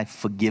 How can I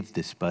forgive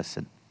this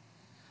person?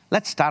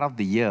 Let's start off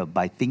the year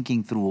by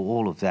thinking through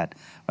all of that,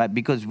 right?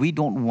 Because we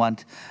don't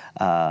want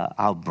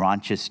our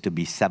branches to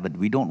be severed.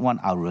 We don't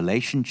want our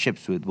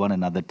relationships with one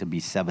another to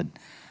be severed,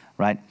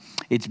 right?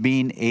 It's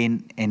been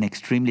an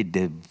extremely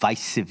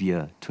divisive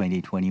year,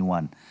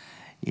 2021,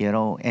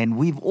 and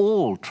we've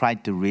all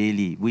tried to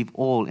really, we've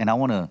all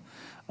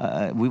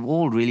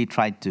really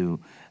tried to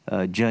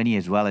journey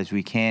as well as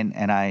we can.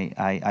 And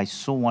I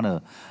so want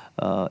to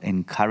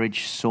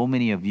encourage so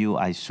many of you.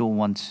 I so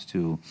want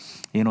to,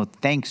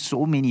 thank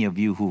so many of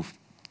you who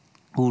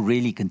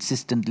really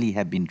consistently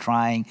have been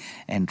trying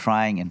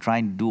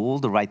to do all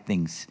the right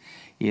things,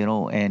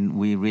 and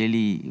we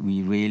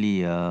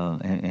really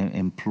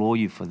implore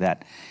you for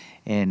that.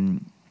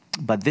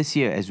 But this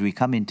year, as we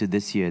come into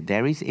this year,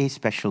 there is a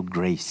special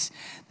grace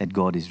that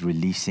God is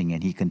releasing,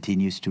 and He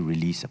continues to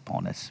release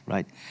upon us,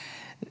 right?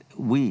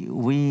 We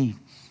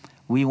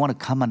want to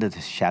come under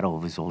the shadow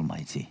of His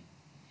Almighty,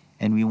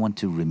 and we want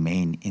to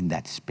remain in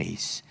that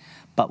space.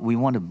 But we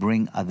want to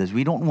bring others.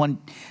 We don't want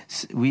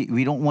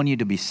you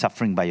to be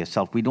suffering by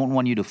yourself. We don't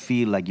want you to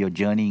feel like you're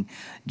journeying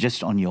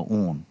just on your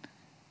own,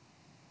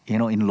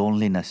 in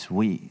loneliness.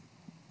 We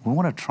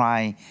want to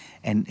try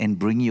and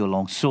bring you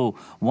along. So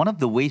one of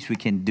the ways we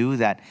can do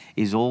that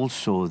is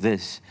also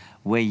this,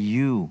 where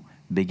you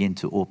begin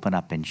to open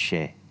up and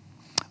share,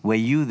 where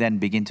you then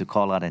begin to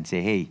call out and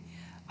say, hey,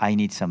 I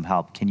need some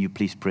help. Can you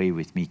please pray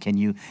with me? Can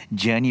you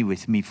journey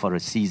with me for a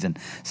season?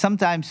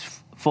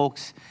 Sometimes,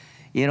 folks,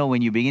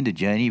 when you begin to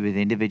journey with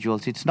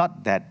individuals, it's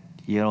not that,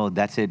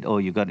 that's it. Oh,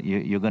 you're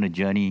going to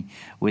journey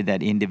with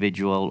that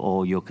individual,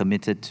 or you're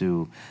committed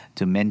to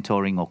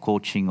mentoring or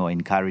coaching or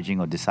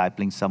encouraging or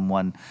discipling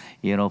someone,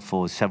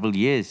 for several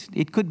years.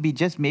 It could be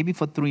just maybe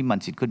for 3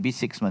 months. It could be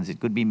 6 months. It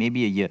could be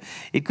maybe a year.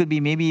 It could be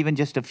maybe even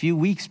just a few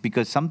weeks,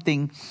 because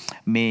something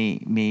may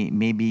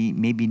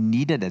be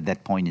needed at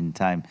that point in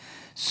time.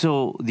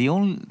 So the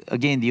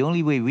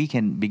only way we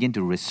can begin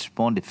to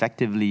respond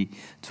effectively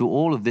to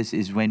all of this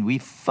is when we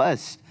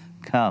first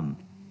come,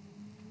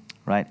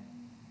 right,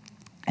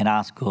 and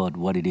ask God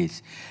what it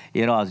is.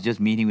 I was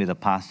just meeting with a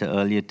pastor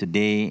earlier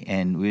today,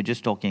 and we were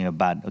just talking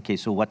about, okay,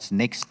 so what's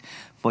next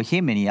for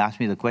him? And he asked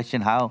me the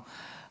question, how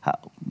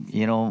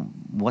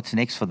what's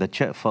next for the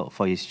church,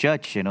 for his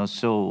church?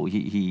 So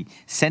he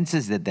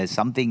senses that there's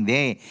something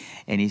there,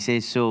 and he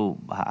says, so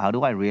how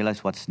do I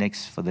realize what's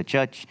next for the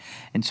church?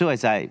 And so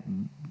as I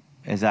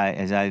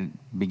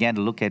began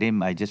to look at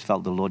him, I just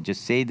felt the Lord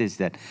just say this,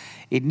 that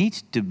it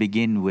needs to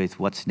begin with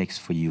what's next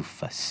for you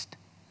first.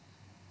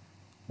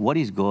 What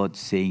is God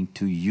saying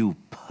to you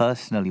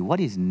personally?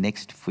 What is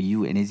next for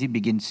you? And as He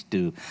begins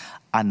to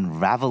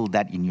unravel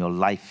that in your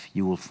life,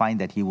 you will find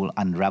that He will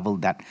unravel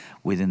that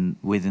within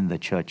the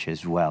church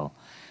as well.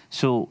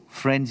 So,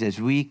 friends,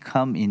 as we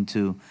come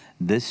into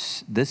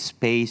this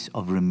space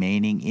of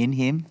remaining in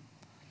Him,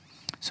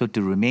 so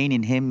to remain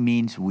in Him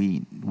means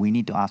we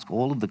need to ask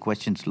all of the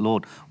questions,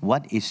 Lord,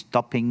 what is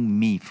stopping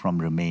me from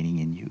remaining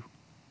in You?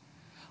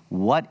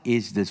 What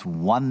is this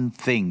one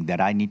thing that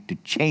I need to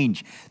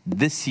change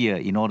this year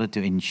in order to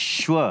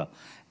ensure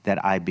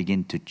that I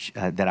begin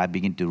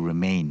to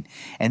remain?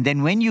 And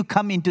then when you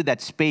come into that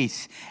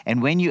space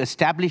and when you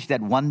establish that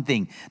one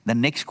thing, the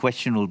next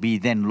question will be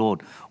then,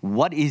 Lord,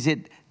 what is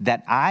it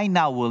that I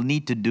now will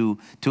need to do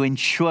to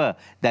ensure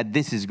that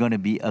this is going to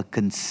be a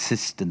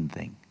consistent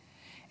thing?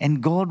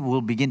 And God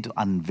will begin to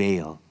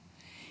unveil.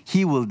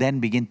 He will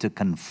then begin to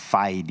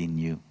confide in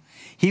you.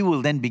 He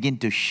will then begin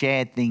to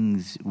share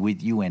things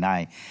with you and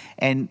I.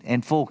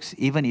 And folks,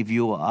 even if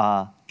you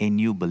are a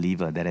new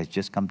believer that has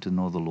just come to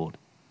know the Lord,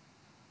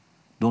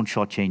 don't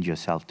shortchange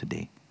yourself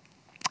today.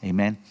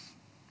 Amen.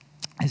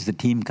 As the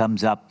team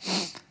comes up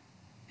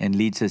and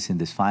leads us in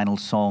this final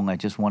song, I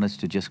just want us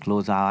to just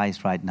close our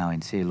eyes right now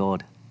and say,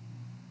 Lord,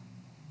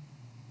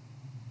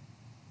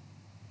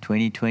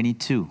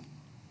 2022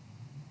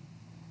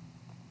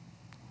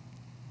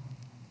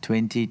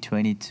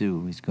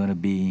 is going to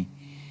be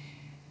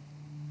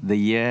the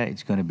year,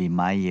 it's going to be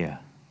my year.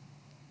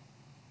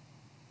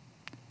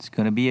 It's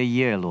going to be a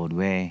year, Lord,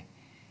 where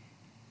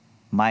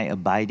my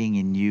abiding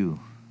in You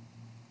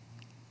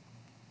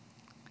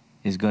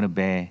is going to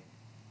bear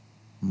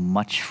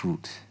much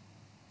fruit.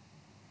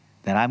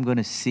 That I'm going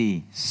to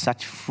see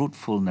such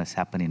fruitfulness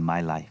happen in my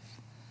life.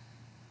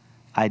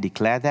 I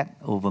declare that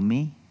over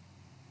me.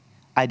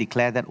 I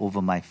declare that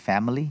over my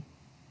family.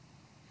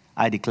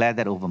 I declare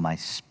that over my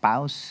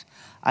spouse.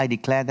 I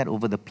declare that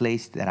over the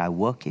place that I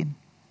work in.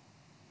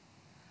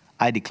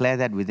 I declare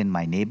that within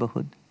my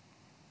neighborhood.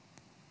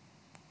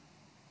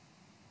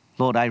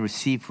 Lord, I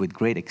receive with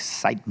great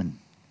excitement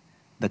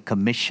the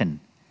commission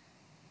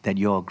that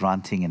You're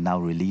granting and now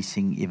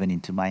releasing even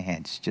into my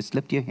hands. Just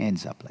lift your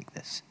hands up like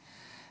this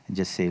and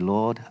just say,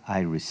 Lord,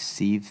 I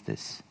receive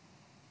this.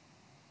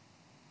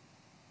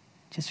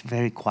 Just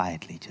very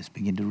quietly, just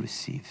begin to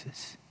receive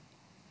this.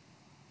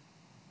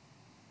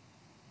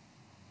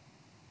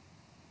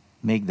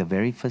 Make the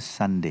very first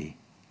Sunday,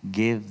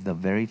 give the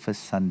very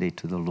first Sunday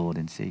to the Lord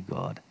and say,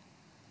 God,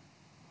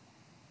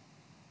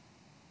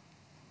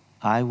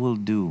 I will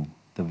do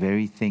the the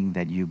very thing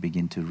that you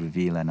begin to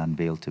reveal and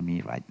unveil to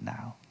me right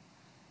now.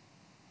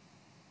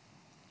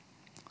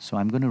 So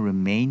I'm going to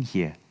remain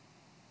here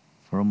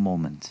for a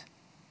moment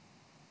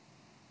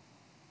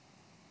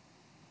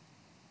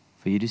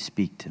for you to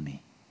speak to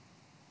me.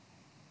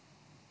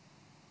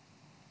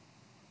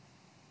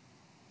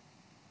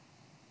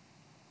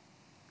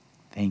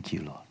 Thank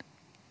you, Lord.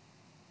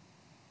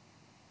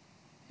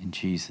 In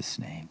Jesus'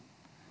 name.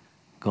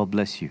 God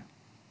bless you.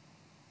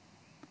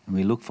 And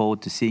we look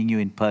forward to seeing you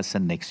in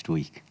person next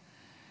week.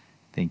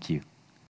 Thank you.